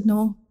 But I said,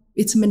 no,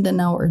 it's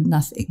Mindanao or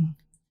nothing.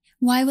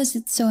 Why was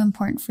it so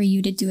important for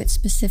you to do it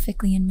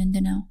specifically in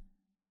Mindanao?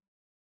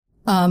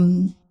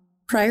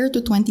 Prior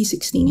to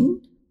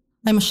 2016,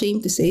 I'm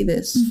ashamed to say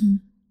this,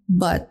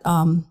 but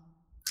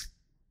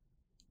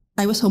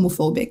I was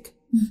homophobic.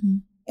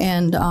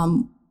 And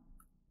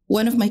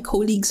one of my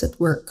colleagues at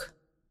work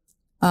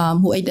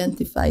who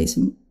identifies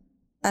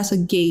as a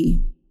gay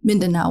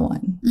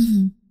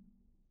Mindanaoan,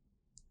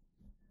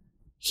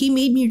 he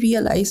made me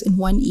realize in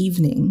one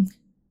evening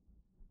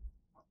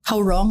how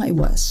wrong I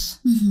was.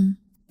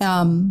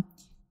 And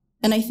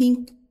I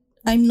think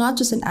I'm not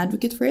just an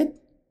advocate for it,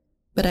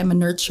 but I'm a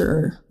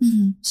nurturer.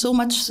 So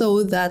much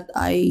so that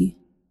I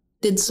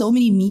did so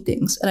many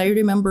meetings. And I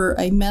remember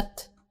I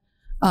met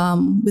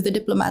with a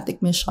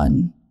diplomatic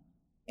mission.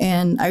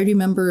 And I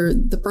remember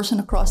the person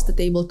across the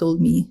table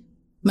told me,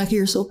 Maica,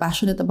 you're so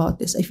passionate about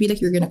this. I feel like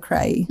you're going to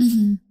cry.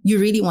 You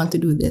really want to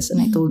do this.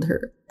 And I told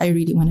her, I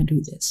really want to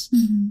do this.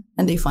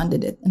 And they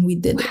funded it and we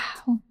did it.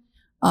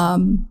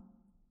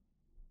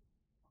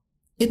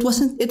 It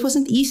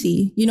wasn't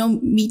easy,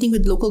 meeting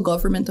with local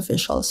government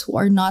officials who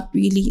are not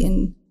really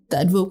in the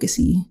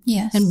advocacy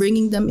and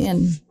bringing them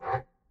in.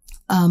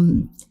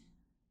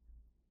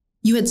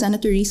 You had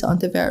Senator Risa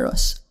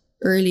Ontiveros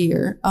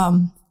earlier.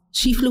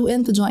 She flew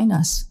in to join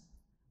us.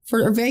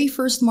 For our very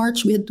first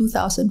march, we had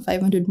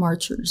 2,500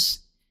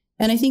 marchers.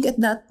 And I think at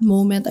that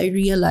moment, I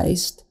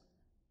realized,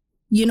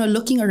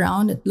 looking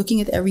around, looking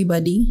at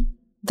everybody,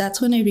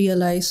 that's when I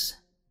realized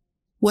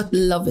what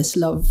love is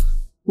love,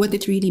 what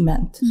it really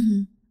meant.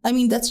 I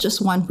mean, that's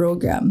just one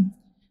program.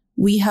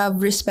 We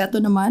have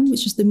Respeto Naman,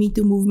 which is the Me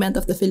Too movement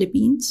of the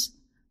Philippines.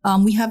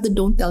 We have the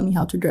Don't Tell Me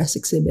How to Dress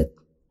exhibit.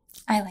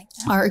 I like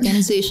that. Our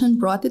organization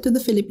brought it to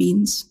the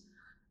Philippines.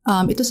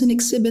 It was an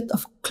exhibit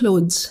of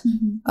clothes,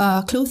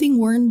 clothing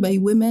worn by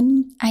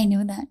women. I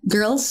know that.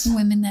 Girls.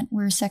 Women that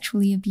were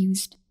sexually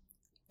abused.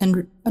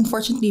 And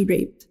unfortunately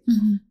raped.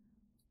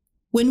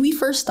 When we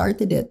first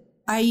started it,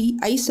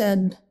 I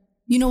said,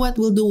 you know what,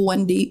 we'll do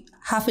one day,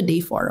 half a day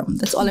forum.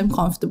 That's all I'm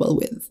comfortable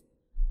with.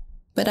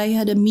 But I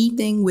had a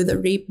meeting with a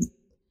rape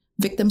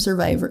victim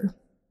survivor.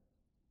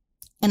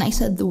 And I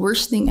said, the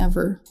worst thing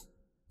ever.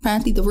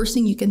 Apparently, the worst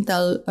thing you can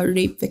tell a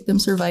rape victim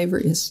survivor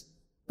is,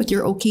 but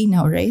you're okay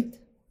now, right?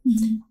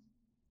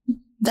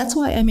 That's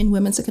why I'm in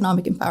women's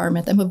economic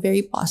empowerment. I'm a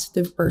very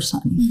positive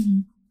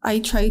person. I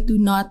try to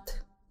not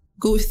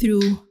go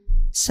through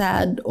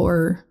sad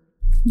or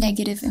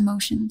negative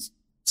emotions.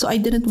 So I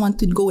didn't want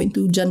to go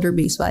into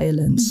gender-based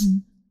violence.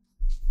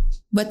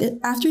 But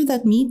after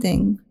that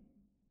meeting,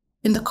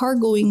 in the car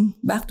going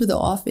back to the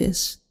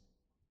office,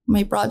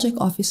 my project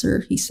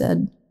officer, he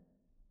said,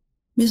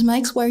 Ms.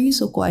 Mikes, why are you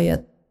so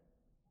quiet?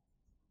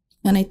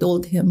 And I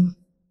told him,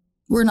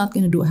 we're not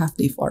going to do a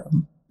half-day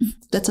forum.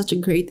 That's such a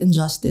great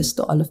injustice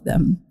to all of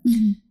them.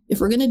 If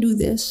we're going to do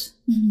this,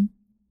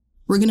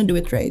 we're going to do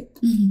it right.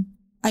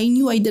 I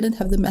knew I didn't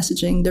have the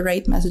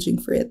right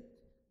messaging for it.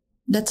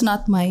 That's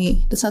not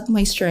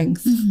my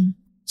strength.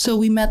 So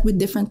we met with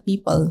different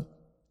people.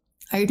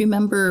 I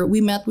remember we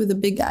met with a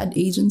big ad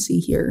agency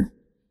here.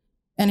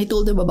 And I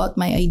told them about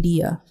my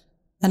idea.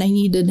 And I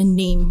needed a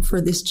name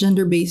for this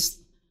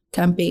gender-based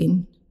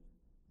campaign.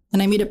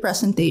 And I made a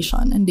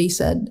presentation and they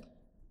said,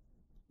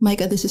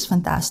 Maica, this is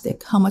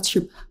fantastic. How much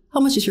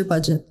is your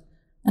budget?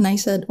 And I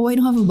said, I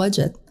don't have a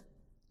budget.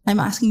 I'm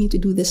asking you to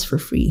do this for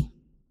free.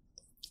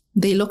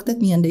 They looked at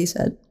me and they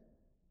said,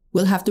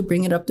 we'll have to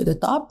bring it up to the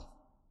top,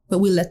 but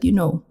we'll let you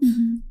know.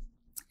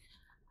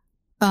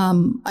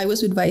 I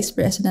was with Vice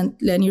President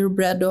Lenny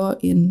Robredo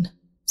in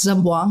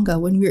Zamboanga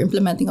when we were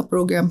implementing a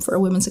program for a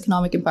women's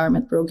economic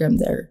empowerment program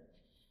there.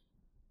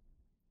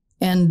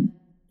 And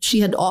she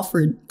had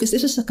offered, because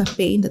this was a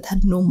campaign that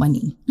had no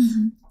money,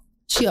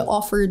 she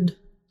offered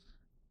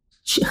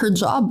her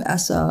job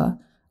as a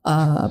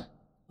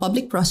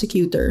public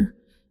prosecutor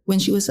when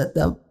she was at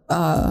the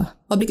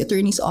public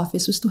attorney's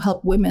office was to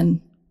help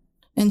women.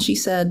 And she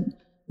said,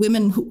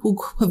 women who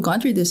have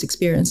gone through these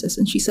experiences.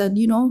 And she said,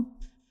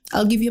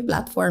 I'll give you a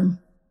platform.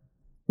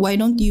 Why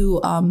don't you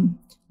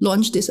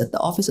launch this at the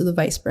office of the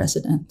vice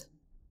president?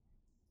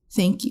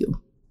 Thank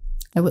you.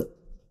 I would,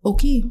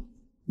 okay.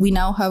 We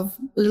now have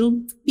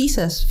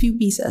few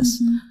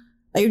pieces.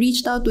 I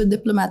reached out to a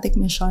diplomatic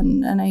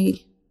mission and I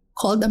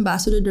called the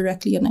ambassador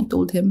directly and I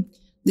told him,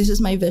 this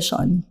is my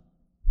vision.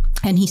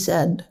 And he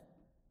said,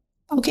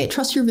 okay,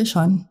 trust your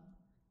vision.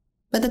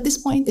 But at this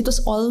point, it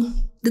was all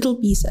little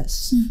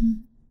pieces.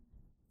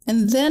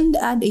 And then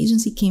the ad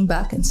agency came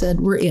back and said,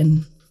 we're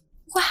in.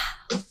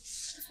 Wow.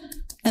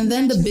 And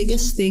then the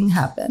biggest thing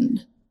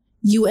happened.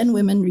 UN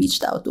Women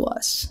reached out to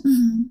us.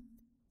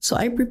 So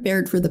I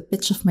prepared for the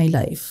pitch of my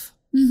life.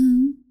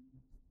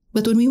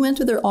 But when we went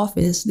to their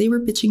office, they were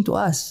pitching to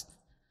us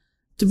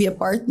to be a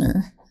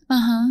partner.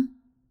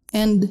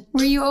 And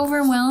were you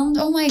overwhelmed?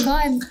 Oh my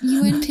God,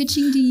 UN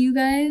pitching to you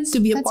guys? To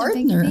be a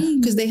partner.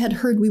 Because they had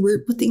heard we were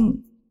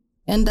putting,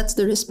 and that's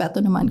the Respeto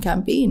Naman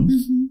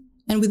campaign.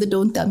 And with the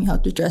Don't Tell Me How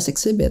to Dress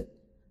exhibit.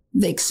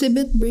 The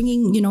exhibit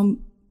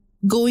bringing,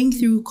 going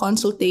through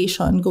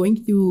consultation,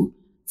 going through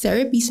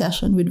therapy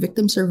session with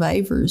victim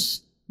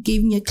survivors,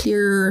 gave me a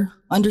clearer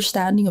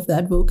understanding of the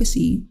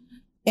advocacy.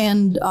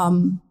 And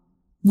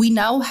we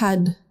now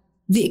had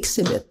the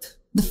exhibit,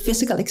 the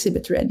physical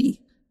exhibit ready.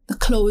 the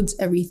clothes,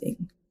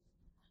 everything.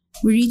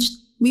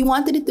 We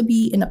wanted it to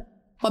be in a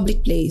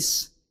public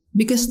place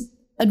because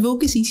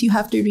advocacies, you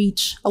have to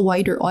reach a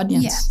wider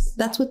audience. Yes.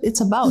 That's what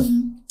it's about.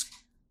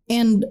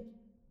 And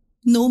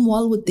no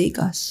mall would take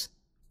us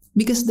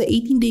because the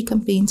 18-day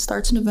campaign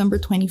starts November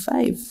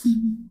 25.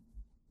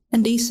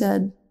 And they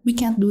said, we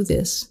can't do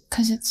this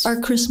because it's our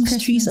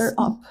Christmas trees are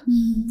up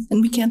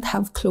and we can't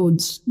have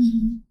clothes.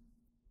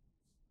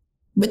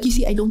 But you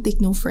see, I don't take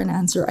no for an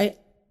answer.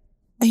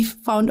 I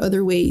found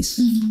other ways.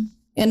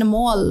 In a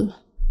mall,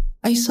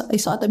 I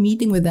sought a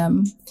meeting with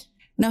them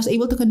and I was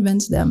able to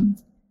convince them.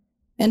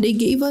 And they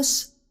gave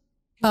us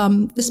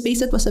the space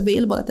that was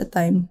available at the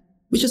time,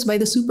 which was by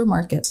the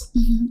supermarket.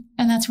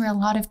 And that's where a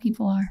lot of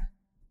people are.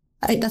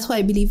 That's why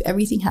I believe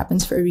everything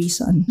happens for a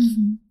reason.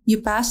 You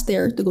pass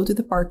there to go to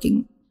the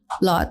parking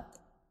lot,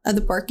 at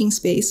the parking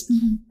space,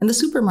 and the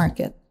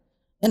supermarket.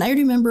 And I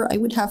remember I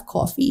would have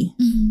coffee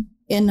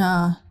in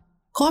a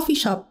coffee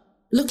shop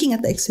looking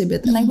at the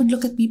exhibit, and I would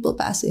look at people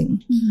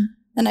passing.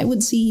 And I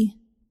would see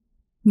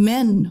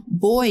men,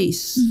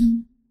 boys.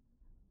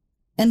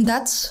 And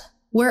that's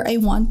where I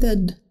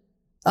wanted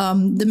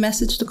the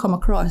message to come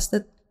across,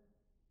 that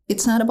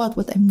it's not about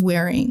what I'm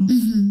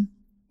wearing.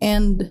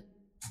 And,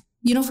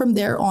 you know, from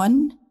there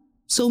on,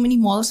 so many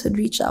malls had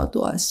reached out to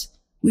us.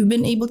 We've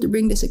been able to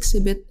bring this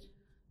exhibit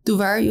to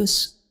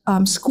various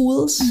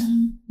schools,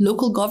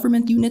 local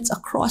government units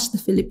across the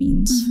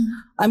Philippines.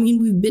 I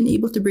mean, we've been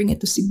able to bring it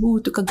to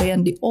Cebu, to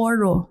Cagayan de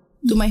Oro,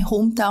 to my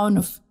hometown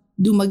of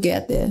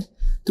Dumaguete,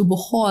 to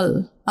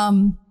Bohol.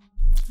 And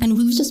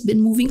we've just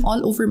been moving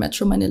all over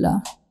Metro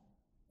Manila.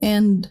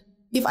 And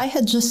if I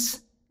had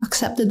just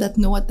accepted that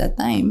no at that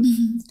time,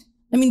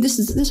 I mean,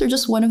 these are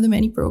just one of the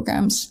many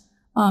programs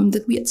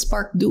that we at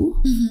Spark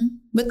do.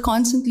 But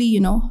constantly, you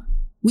know,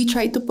 we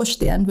try to push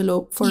the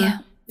envelope for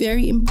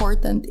very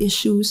important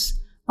issues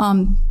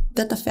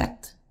that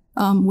affect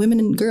women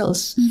and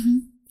girls.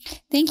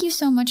 Thank you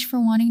so much for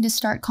wanting to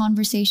start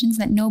conversations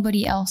that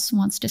nobody else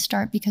wants to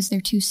start because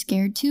they're too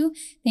scared to.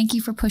 Thank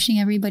you for pushing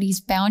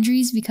everybody's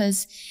boundaries,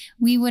 because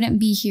we wouldn't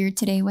be here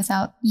today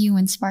without you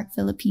and Spark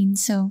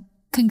Philippines. So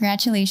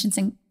congratulations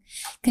and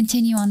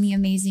continue on the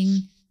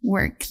amazing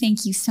work.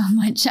 Thank you so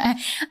much. I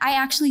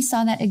actually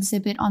saw that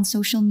exhibit on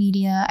social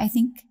media. I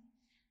think,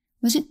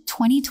 was it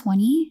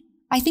 2020?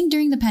 I think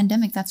during the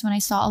pandemic, that's when I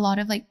saw a lot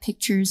of like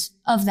pictures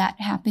of that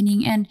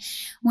happening. And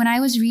when I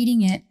was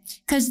reading it,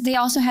 because they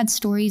also had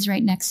stories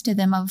right next to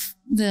them of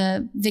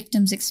the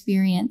victim's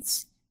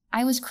experience,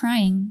 I was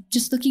crying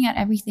just looking at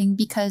everything,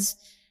 because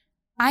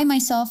I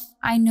myself,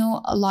 I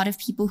know a lot of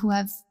people who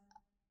have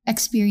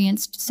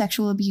experienced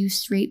sexual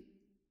abuse, rape,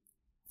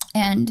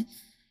 and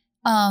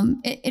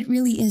it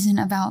really isn't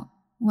about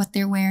what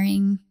they're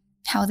wearing,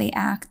 how they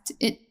act.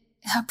 A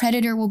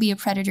predator will be a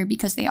predator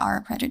because they are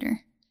a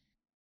predator.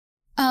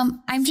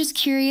 I'm just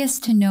curious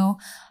to know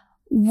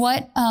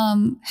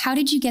how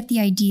did you get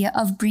the idea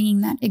of bringing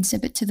that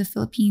exhibit to the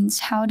Philippines?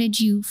 How did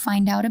you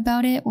find out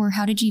about it, or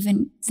how did you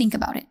even think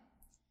about it?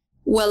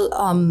 Well,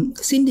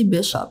 Cindy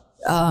Bishop,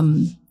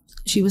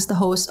 she was the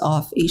host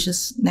of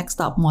Asia's Next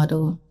Top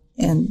Model,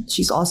 and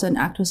she's also an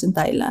actress in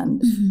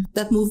Thailand.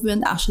 That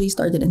movement actually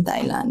started in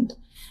Thailand.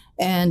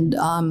 And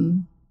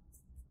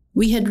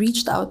we had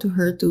reached out to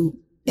her to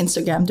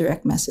Instagram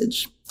direct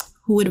message.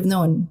 Who would have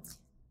known?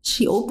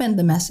 She opened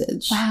the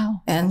message.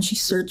 Wow. And she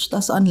searched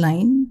us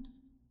online.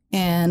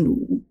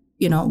 And,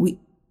 you know,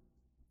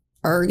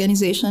 our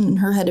organization and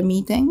her had a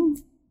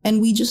meeting,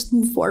 and we just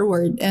moved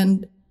forward.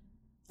 And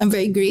I'm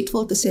very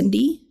grateful to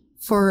Cindy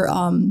for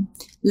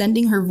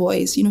lending her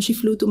voice. You know, she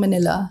flew to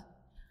Manila.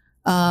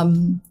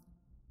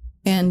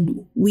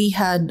 And we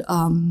had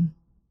to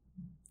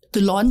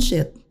launch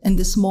it in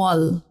this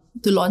mall,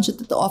 to launch it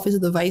at the office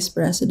of the vice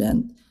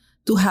president,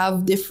 to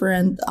have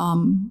different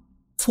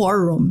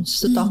forums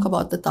to talk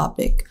about the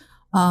topic.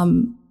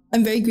 I'm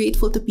very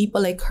grateful to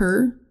people like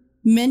her.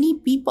 Many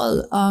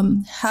people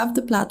have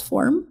the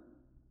platform,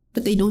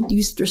 but they don't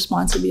use it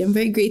responsibly. I'm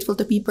very grateful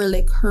to people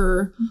like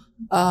her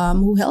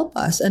who help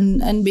us.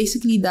 And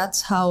basically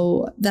that's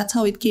how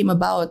it came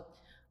about,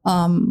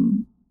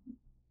 that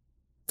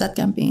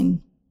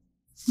campaign.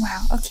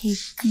 Wow. Okay.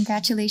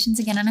 Congratulations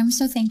again. And I'm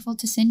so thankful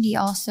to Cindy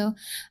also.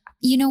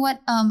 You know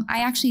what? I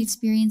actually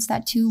experienced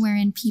that too,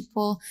 wherein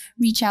people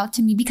reach out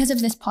to me because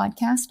of this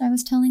podcast I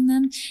was telling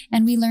them.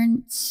 And we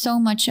learn so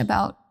much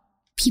about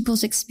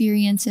people's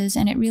experiences.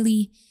 And it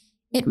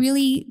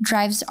really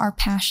drives our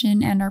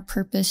passion and our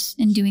purpose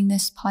in doing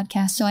this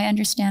podcast. So I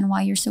understand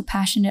why you're so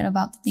passionate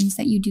about the things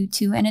that you do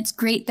too. And it's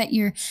great that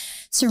you're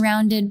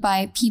surrounded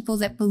by people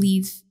that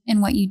believe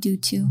in what you do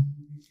too.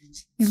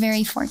 You're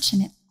very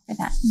fortunate for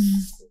that.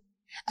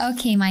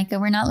 Okay, Maica,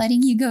 we're not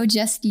letting you go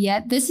just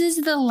yet. This is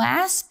the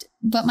last,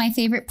 but my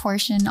favorite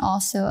portion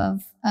also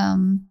of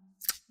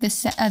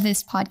this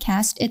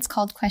podcast. It's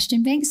called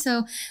Question Bank.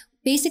 So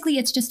basically,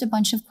 it's just a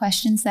bunch of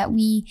questions that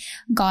we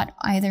got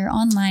either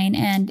online,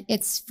 and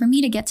it's for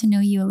me to get to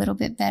know you a little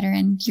bit better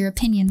and your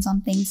opinions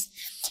on things.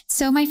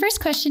 So my first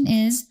question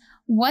is,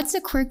 what's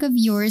a quirk of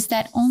yours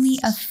that only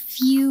a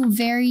few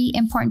very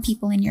important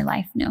people in your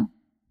life know?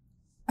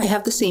 I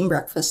have the same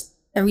breakfast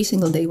every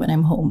single day when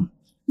I'm home.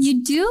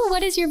 You do?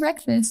 What is your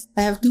breakfast?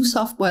 I have 2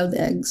 soft-boiled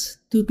eggs,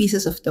 2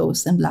 pieces of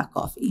toast, and black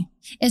coffee.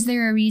 Is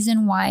there a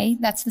reason why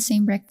that's the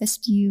same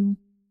breakfast you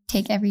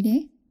take every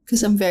day?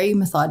 Because I'm very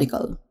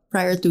methodical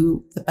prior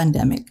to the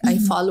pandemic. I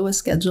follow a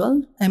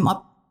schedule. I'm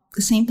up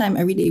the same time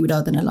every day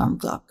without an alarm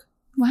clock.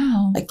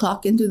 Wow. I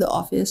clock into the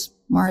office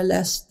more or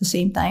less the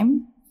same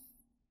time.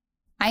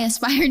 I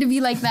aspire to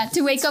be like that,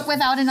 to wake up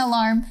without an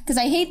alarm, because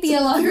I hate the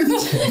alarm.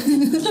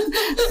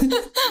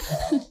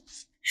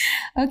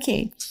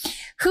 Okay.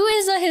 Who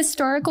is a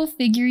historical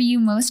figure you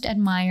most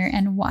admire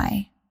and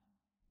why?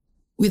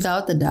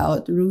 Without a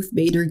doubt, Ruth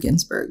Bader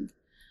Ginsburg.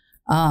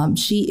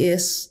 She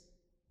is,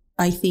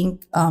 I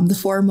think, the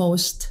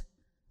foremost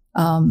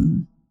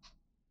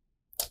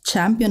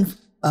champion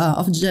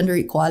of gender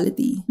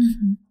equality.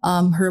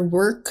 Her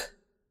work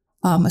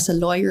as a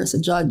lawyer, as a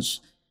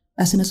judge,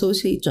 as an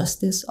associate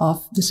justice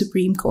of the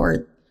Supreme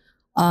Court,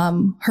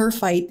 her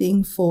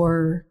fighting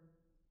for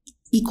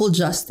equal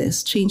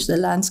justice changed the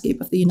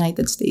landscape of the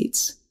United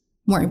States,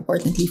 more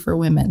importantly for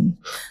women.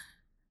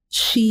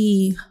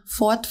 She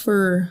fought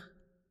for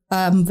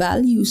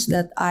values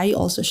that I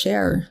also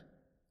share.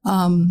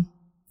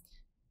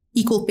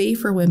 Equal pay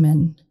for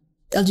women,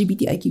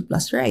 LGBTIQ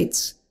plus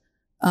rights,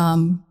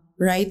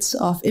 rights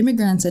of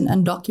immigrants and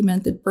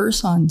undocumented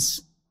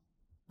persons,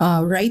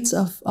 rights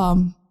of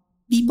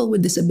people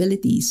with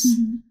disabilities.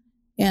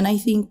 And I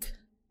think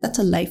that's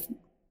a life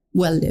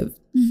well lived.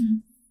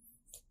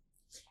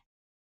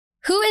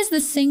 Who is the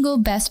single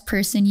best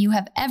person you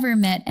have ever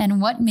met and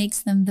what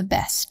makes them the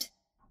best?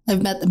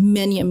 I've met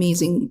many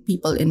amazing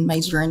people in my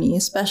journey,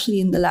 especially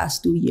in the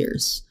last 2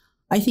 years.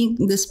 I think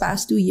in this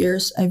past 2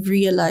 years, I've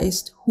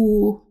realized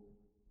who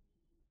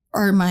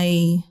are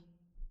my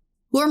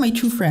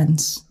true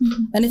friends.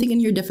 And I think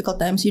in your difficult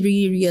times, you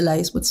really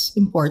realize what's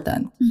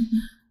important.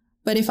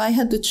 But if I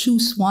had to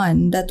choose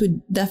one, that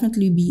would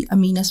definitely be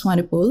Amina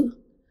Swanepoel.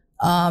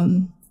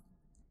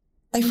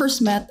 I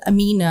first met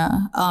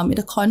Amina at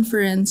a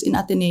conference in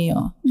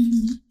Ateneo.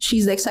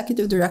 She's the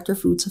executive director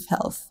of Roots of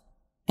Health.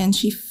 And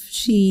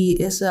she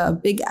is a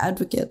big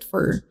advocate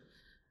for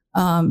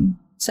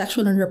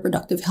sexual and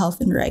reproductive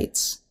health and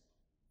rights.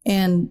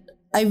 And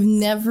I've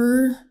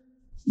never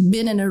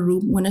been in a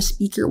room when a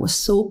speaker was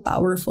so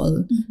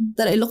powerful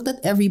that I looked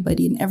at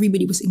everybody and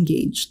everybody was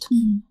engaged.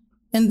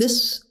 And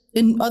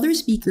in other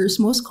speakers,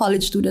 most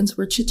college students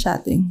were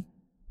chit-chatting,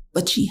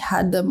 but she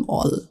had them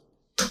all.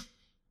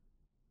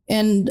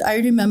 And I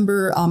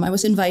remember I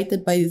was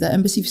invited by the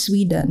Embassy of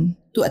Sweden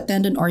to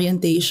attend an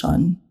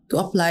orientation to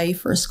apply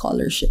for a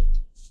scholarship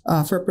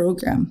for a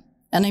program.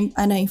 And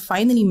I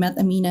finally met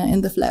Amina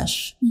in the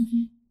flesh.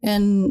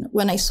 And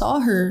when I saw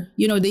her,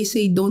 they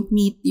say don't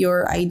meet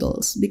your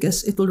idols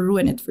because it will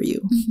ruin it for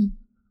you.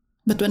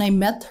 But when I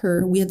met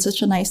her, we had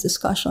such a nice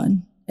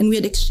discussion and we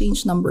had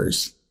exchanged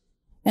numbers.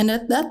 And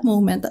at that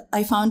moment,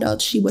 I found out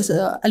she was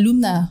an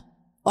alumna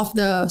of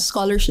the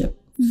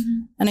scholarship.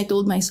 And I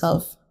told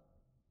myself,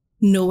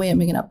 no way am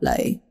I going to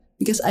apply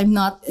because I'm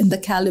not in the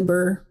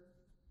caliber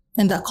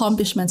and the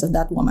accomplishments of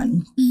that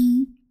woman.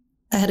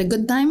 I had a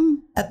good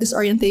time at this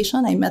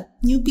orientation. I met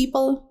new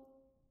people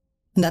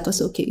and that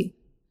was okay.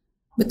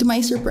 But to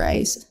my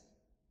surprise,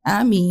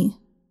 Amy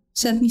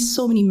sent me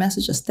so many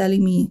messages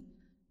telling me,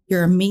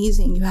 you're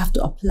amazing, you have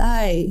to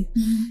apply.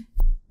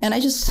 And I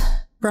just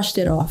brushed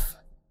it off.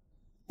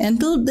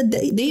 Until the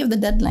day of the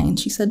deadline,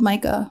 she said,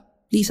 Maica,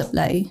 please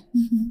apply.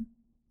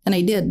 And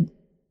I did.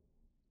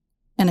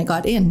 And I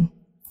got in.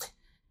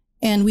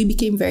 And we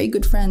became very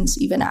good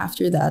friends even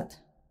after that.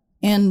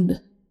 And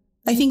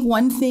I think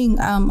one thing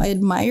I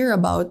admire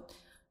about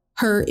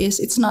her is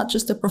it's not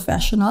just a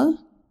professional.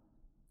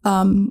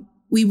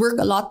 We work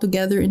a lot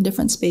together in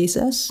different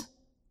spaces.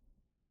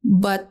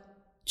 But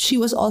she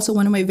was also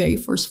one of my very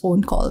first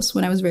phone calls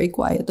when I was very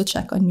quiet to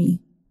check on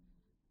me.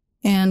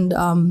 And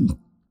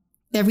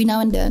every now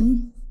and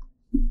then,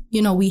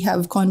 we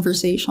have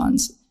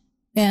conversations.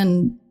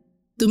 And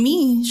to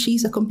me,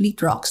 she's a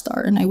complete rock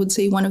star. And I would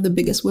say one of the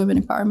biggest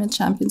women empowerment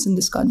champions in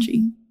this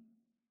country.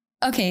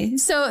 Okay,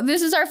 so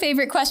this is our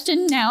favorite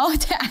question now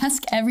to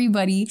ask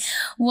everybody.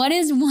 What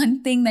is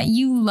one thing that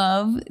you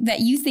love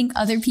that you think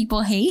other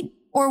people hate?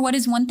 Or what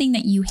is one thing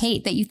that you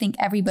hate that you think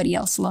everybody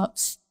else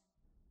loves?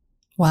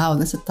 Wow,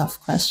 that's a tough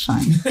question.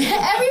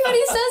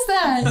 Everybody says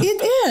that.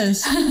 It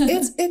is.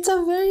 It's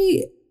a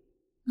very...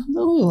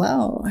 Oh,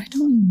 wow. I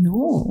don't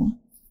know.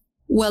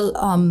 Well,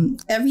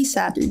 every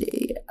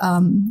Saturday, I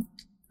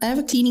have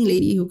a cleaning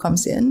lady who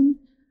comes in,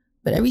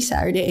 but every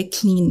Saturday I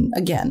clean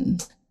again.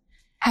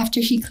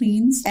 After she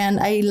cleans? And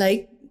I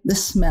like the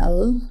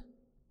smell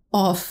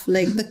of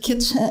like the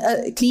kitchen,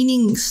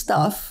 cleaning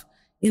stuff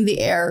in the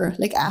air,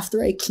 like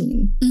after I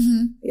clean.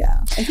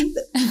 Yeah, I think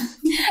that.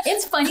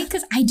 It's funny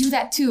because I do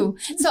that too.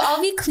 So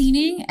I'll be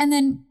cleaning and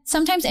then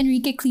sometimes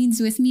Enrique cleans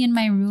with me in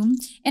my room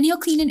and he'll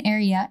clean an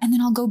area and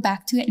then I'll go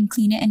back to it and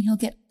clean it and he'll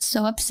get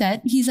so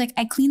upset. He's like,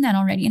 I cleaned that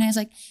already. And I was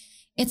like,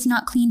 it's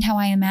not cleaned how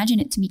I imagine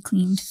it to be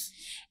cleaned.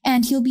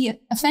 And he'll be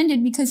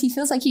offended because he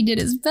feels like he did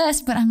his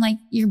best, but I'm like,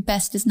 your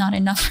best is not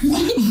enough for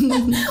me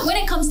when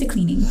it comes to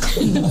cleaning.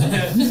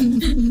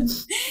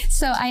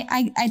 So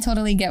I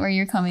totally get where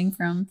you're coming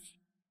from.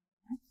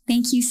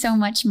 Thank you so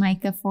much,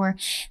 Maica, for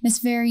this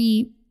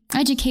very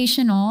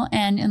educational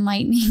and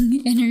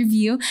enlightening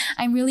interview.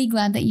 I'm really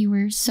glad that you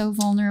were so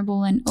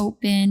vulnerable and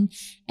open,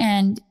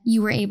 and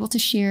you were able to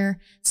share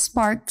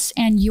sparks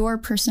and your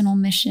personal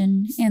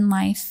mission in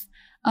life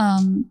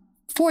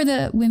for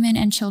the women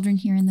and children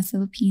here in the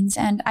Philippines.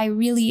 And I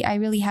really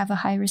have a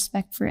high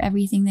respect for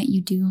everything that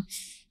you do.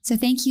 So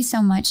thank you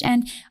so much.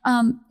 And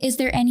is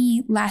there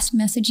any last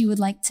message you would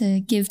like to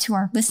give to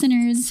our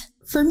listeners?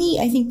 For me,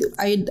 I think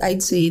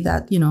I'd say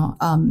that,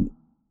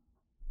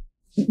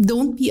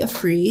 don't be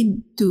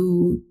afraid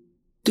to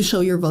show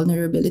your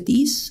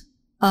vulnerabilities.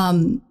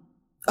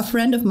 A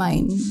friend of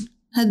mine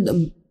had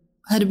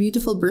a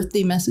beautiful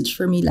birthday message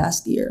for me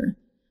last year.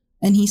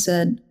 And he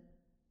said,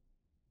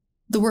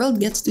 the world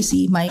gets to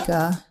see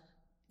Maica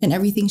and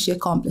everything she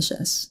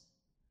accomplishes.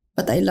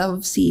 But I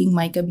love seeing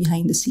Maica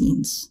behind the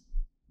scenes.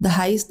 The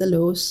highs, the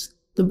lows,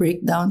 the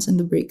breakdowns and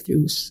the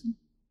breakthroughs.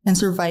 And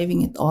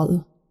surviving it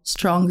all,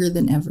 stronger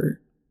than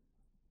ever.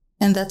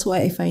 And that's why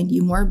I find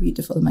you more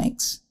beautiful,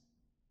 Mikes.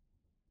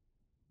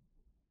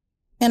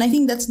 And I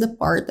think that's the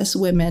part as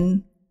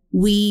women,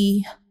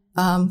 we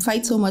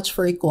fight so much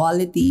for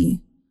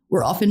equality.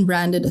 We're often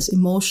branded as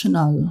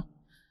emotional.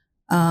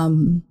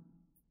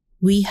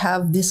 We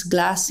have this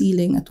glass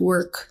ceiling at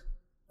work.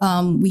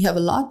 We have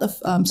a lot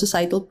of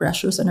societal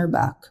pressures on our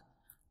back.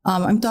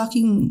 I'm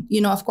talking,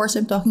 of course,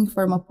 I'm talking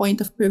from a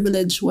point of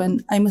privilege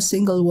when I'm a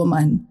single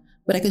woman,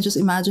 but I can just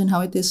imagine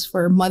how it is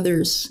for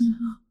mothers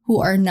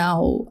who are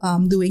now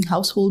doing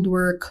household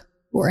work,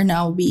 who are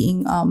now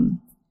being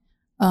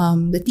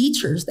the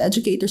teachers, the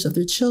educators of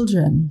their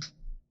children.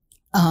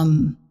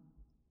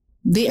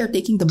 They are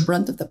taking the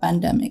brunt of the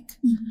pandemic.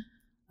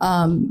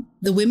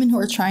 The women who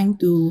are trying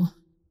to,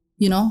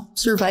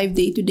 survive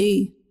day to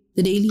day,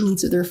 the daily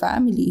needs of their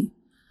family.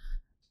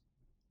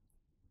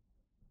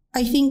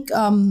 I think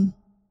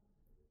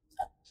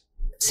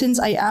since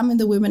I am in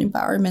the women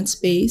empowerment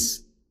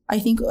space,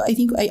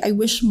 I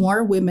wish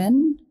more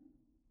women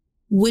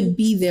would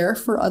be there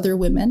for other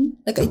women.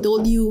 Like I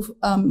told you,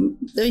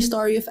 the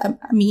story of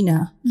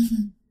Amina.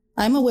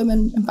 I'm a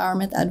women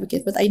empowerment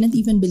advocate, but I didn't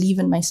even believe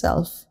in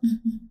myself.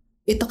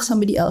 It took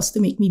somebody else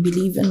to make me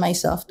believe in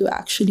myself to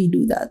actually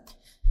do that.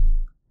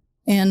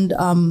 And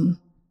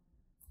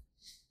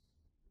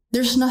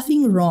there's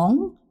nothing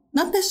wrong,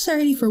 not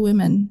necessarily for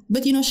women,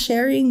 but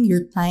sharing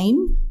your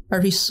time, a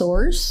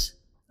resource,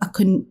 a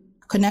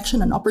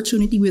connection, an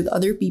opportunity with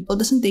other people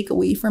doesn't take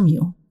away from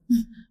you.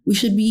 We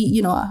should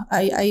be,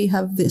 I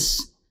have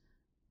this.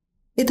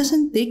 It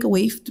doesn't take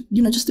away,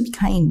 just to be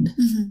kind.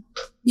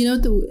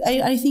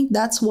 I think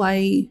that's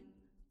why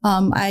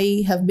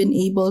I have been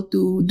able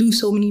to do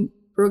so many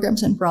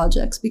programs and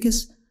projects,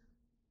 because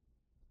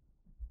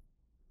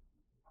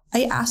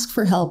I ask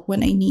for help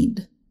when I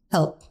need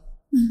help.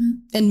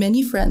 And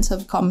many friends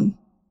have come,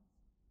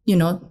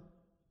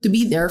 to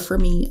be there for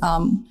me,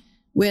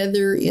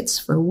 whether it's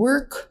for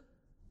work,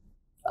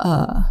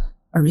 a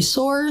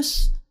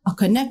resource, a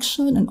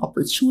connection, an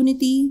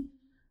opportunity.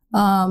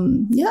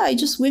 I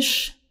just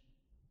wish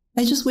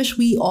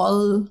we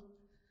all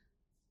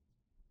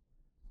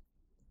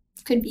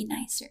could be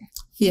nicer.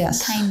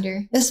 Yes.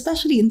 Kinder.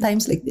 Especially in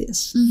times like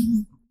this.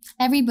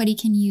 Everybody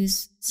can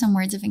use some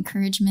words of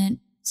encouragement,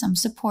 some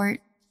support.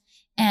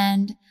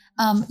 And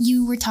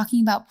you were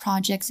talking about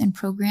projects and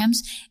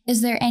programs. Is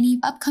there any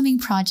upcoming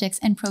projects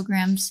and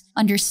programs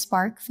under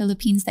Spark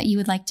Philippines that you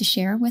would like to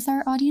share with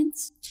our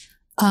audience?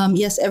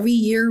 Yes, every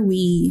year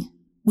we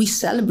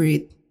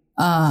celebrate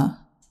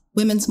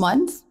Women's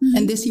Month,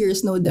 and this year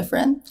is no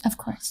different. Of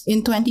course.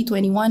 In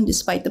 2021,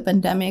 despite the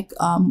pandemic,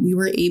 we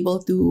were able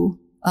to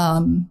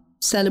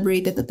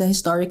celebrate it at the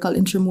historical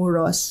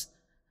Intramuros,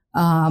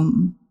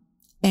 and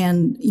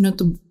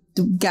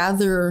to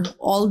gather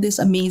all these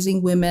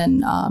amazing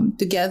women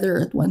together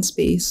at one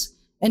space.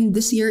 And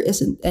this year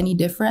isn't any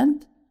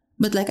different.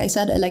 But like I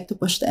said, I like to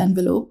push the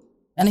envelope,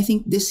 and I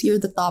think this year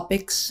the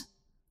topics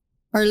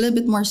are a little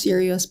bit more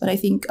serious, but I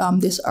think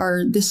these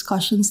are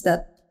discussions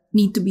that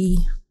need to be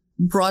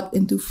brought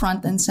into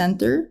front and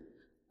center.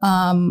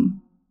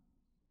 And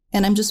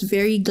I'm just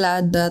very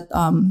glad that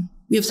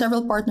we have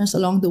several partners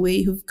along the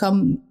way who've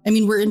come. I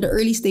mean, we're in the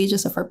early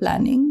stages of our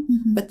planning,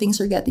 but things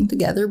are getting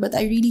together. But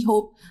I really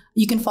hope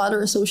you can follow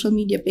our social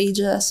media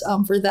pages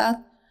for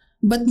that.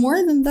 But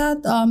more than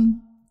that,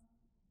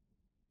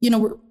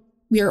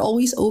 we are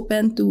always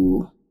open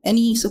to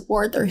any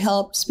support or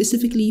help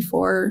specifically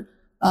for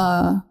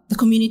the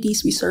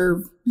communities we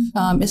serve,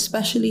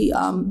 especially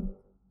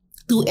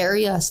two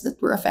areas that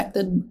were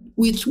affected,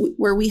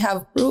 where we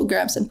have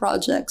programs and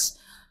projects.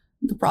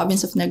 The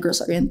province of Negros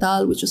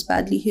Oriental, which was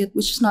badly hit,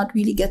 which is not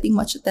really getting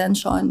much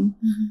attention.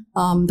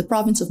 The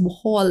province of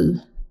Bohol.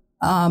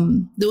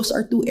 Those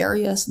are two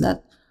areas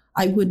that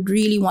I would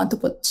really want to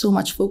put so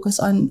much focus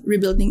on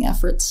rebuilding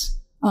efforts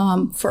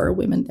for our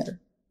women there.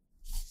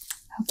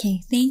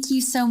 Okay, thank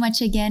you so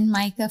much again,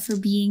 Maica, for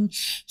being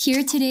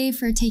here today,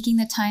 for taking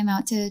the time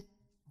out to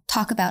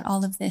talk about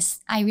all of this.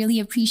 I really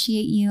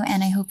appreciate you,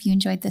 and I hope you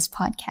enjoyed this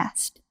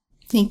podcast.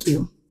 Thank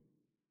you.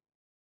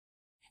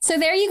 So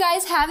there you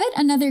guys have it,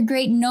 another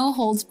great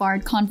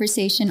no-holds-barred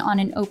conversation on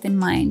an open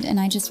mind. And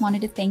I just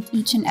wanted to thank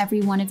each and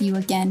every one of you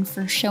again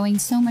for showing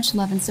so much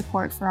love and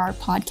support for our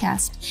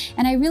podcast.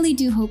 And I really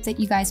do hope that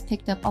you guys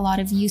picked up a lot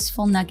of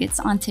useful nuggets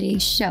on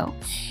today's show.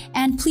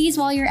 And please,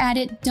 while you're at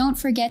it, don't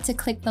forget to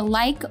click the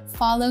like,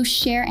 follow,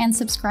 share, and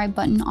subscribe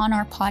button on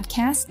our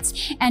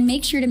podcasts. And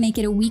make sure to make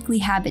it a weekly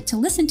habit to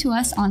listen to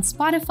us on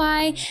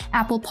Spotify,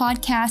 Apple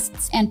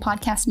Podcasts, and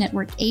Podcast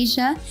Network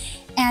Asia,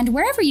 and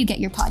wherever you get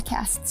your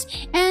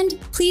podcasts.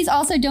 And please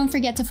also don't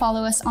forget to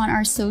follow us on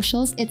our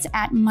socials. It's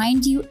at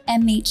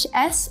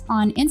MindYouMHS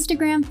on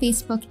Instagram,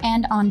 Facebook,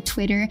 and on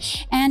Twitter.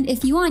 And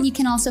if you want, you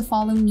can also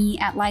follow me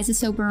at Liza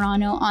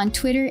Soberano on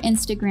Twitter,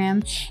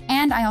 Instagram,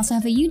 and I also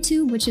have a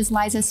YouTube, which is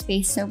Liza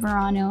Space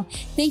Soberano.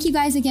 Thank you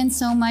guys again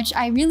so much.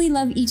 I really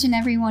love each and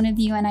every one of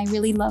you, and I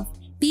really love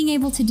being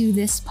able to do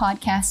this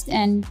podcast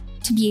and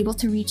to be able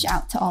to reach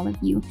out to all of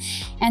you.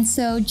 And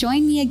so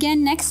join me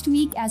again next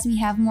week as we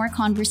have more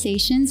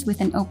conversations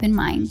with an open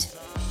mind.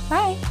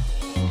 Bye.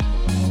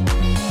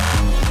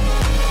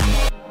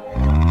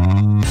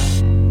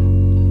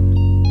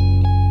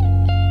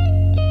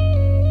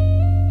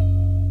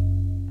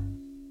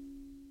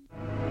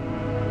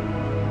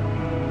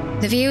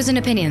 The views and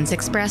opinions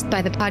expressed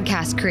by the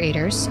podcast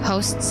creators,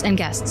 hosts, and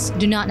guests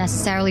do not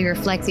necessarily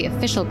reflect the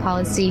official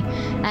policy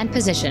and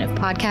position of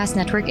Podcast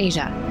Network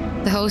Asia,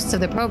 the hosts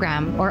of the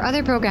program, or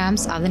other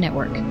programs of the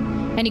network.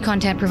 Any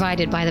content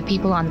provided by the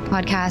people on the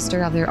podcast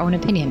are of their own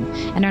opinion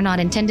and are not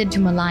intended to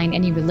malign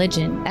any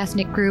religion,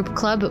 ethnic group,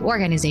 club,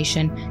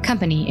 organization,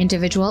 company,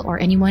 individual, or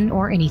anyone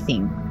or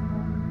anything.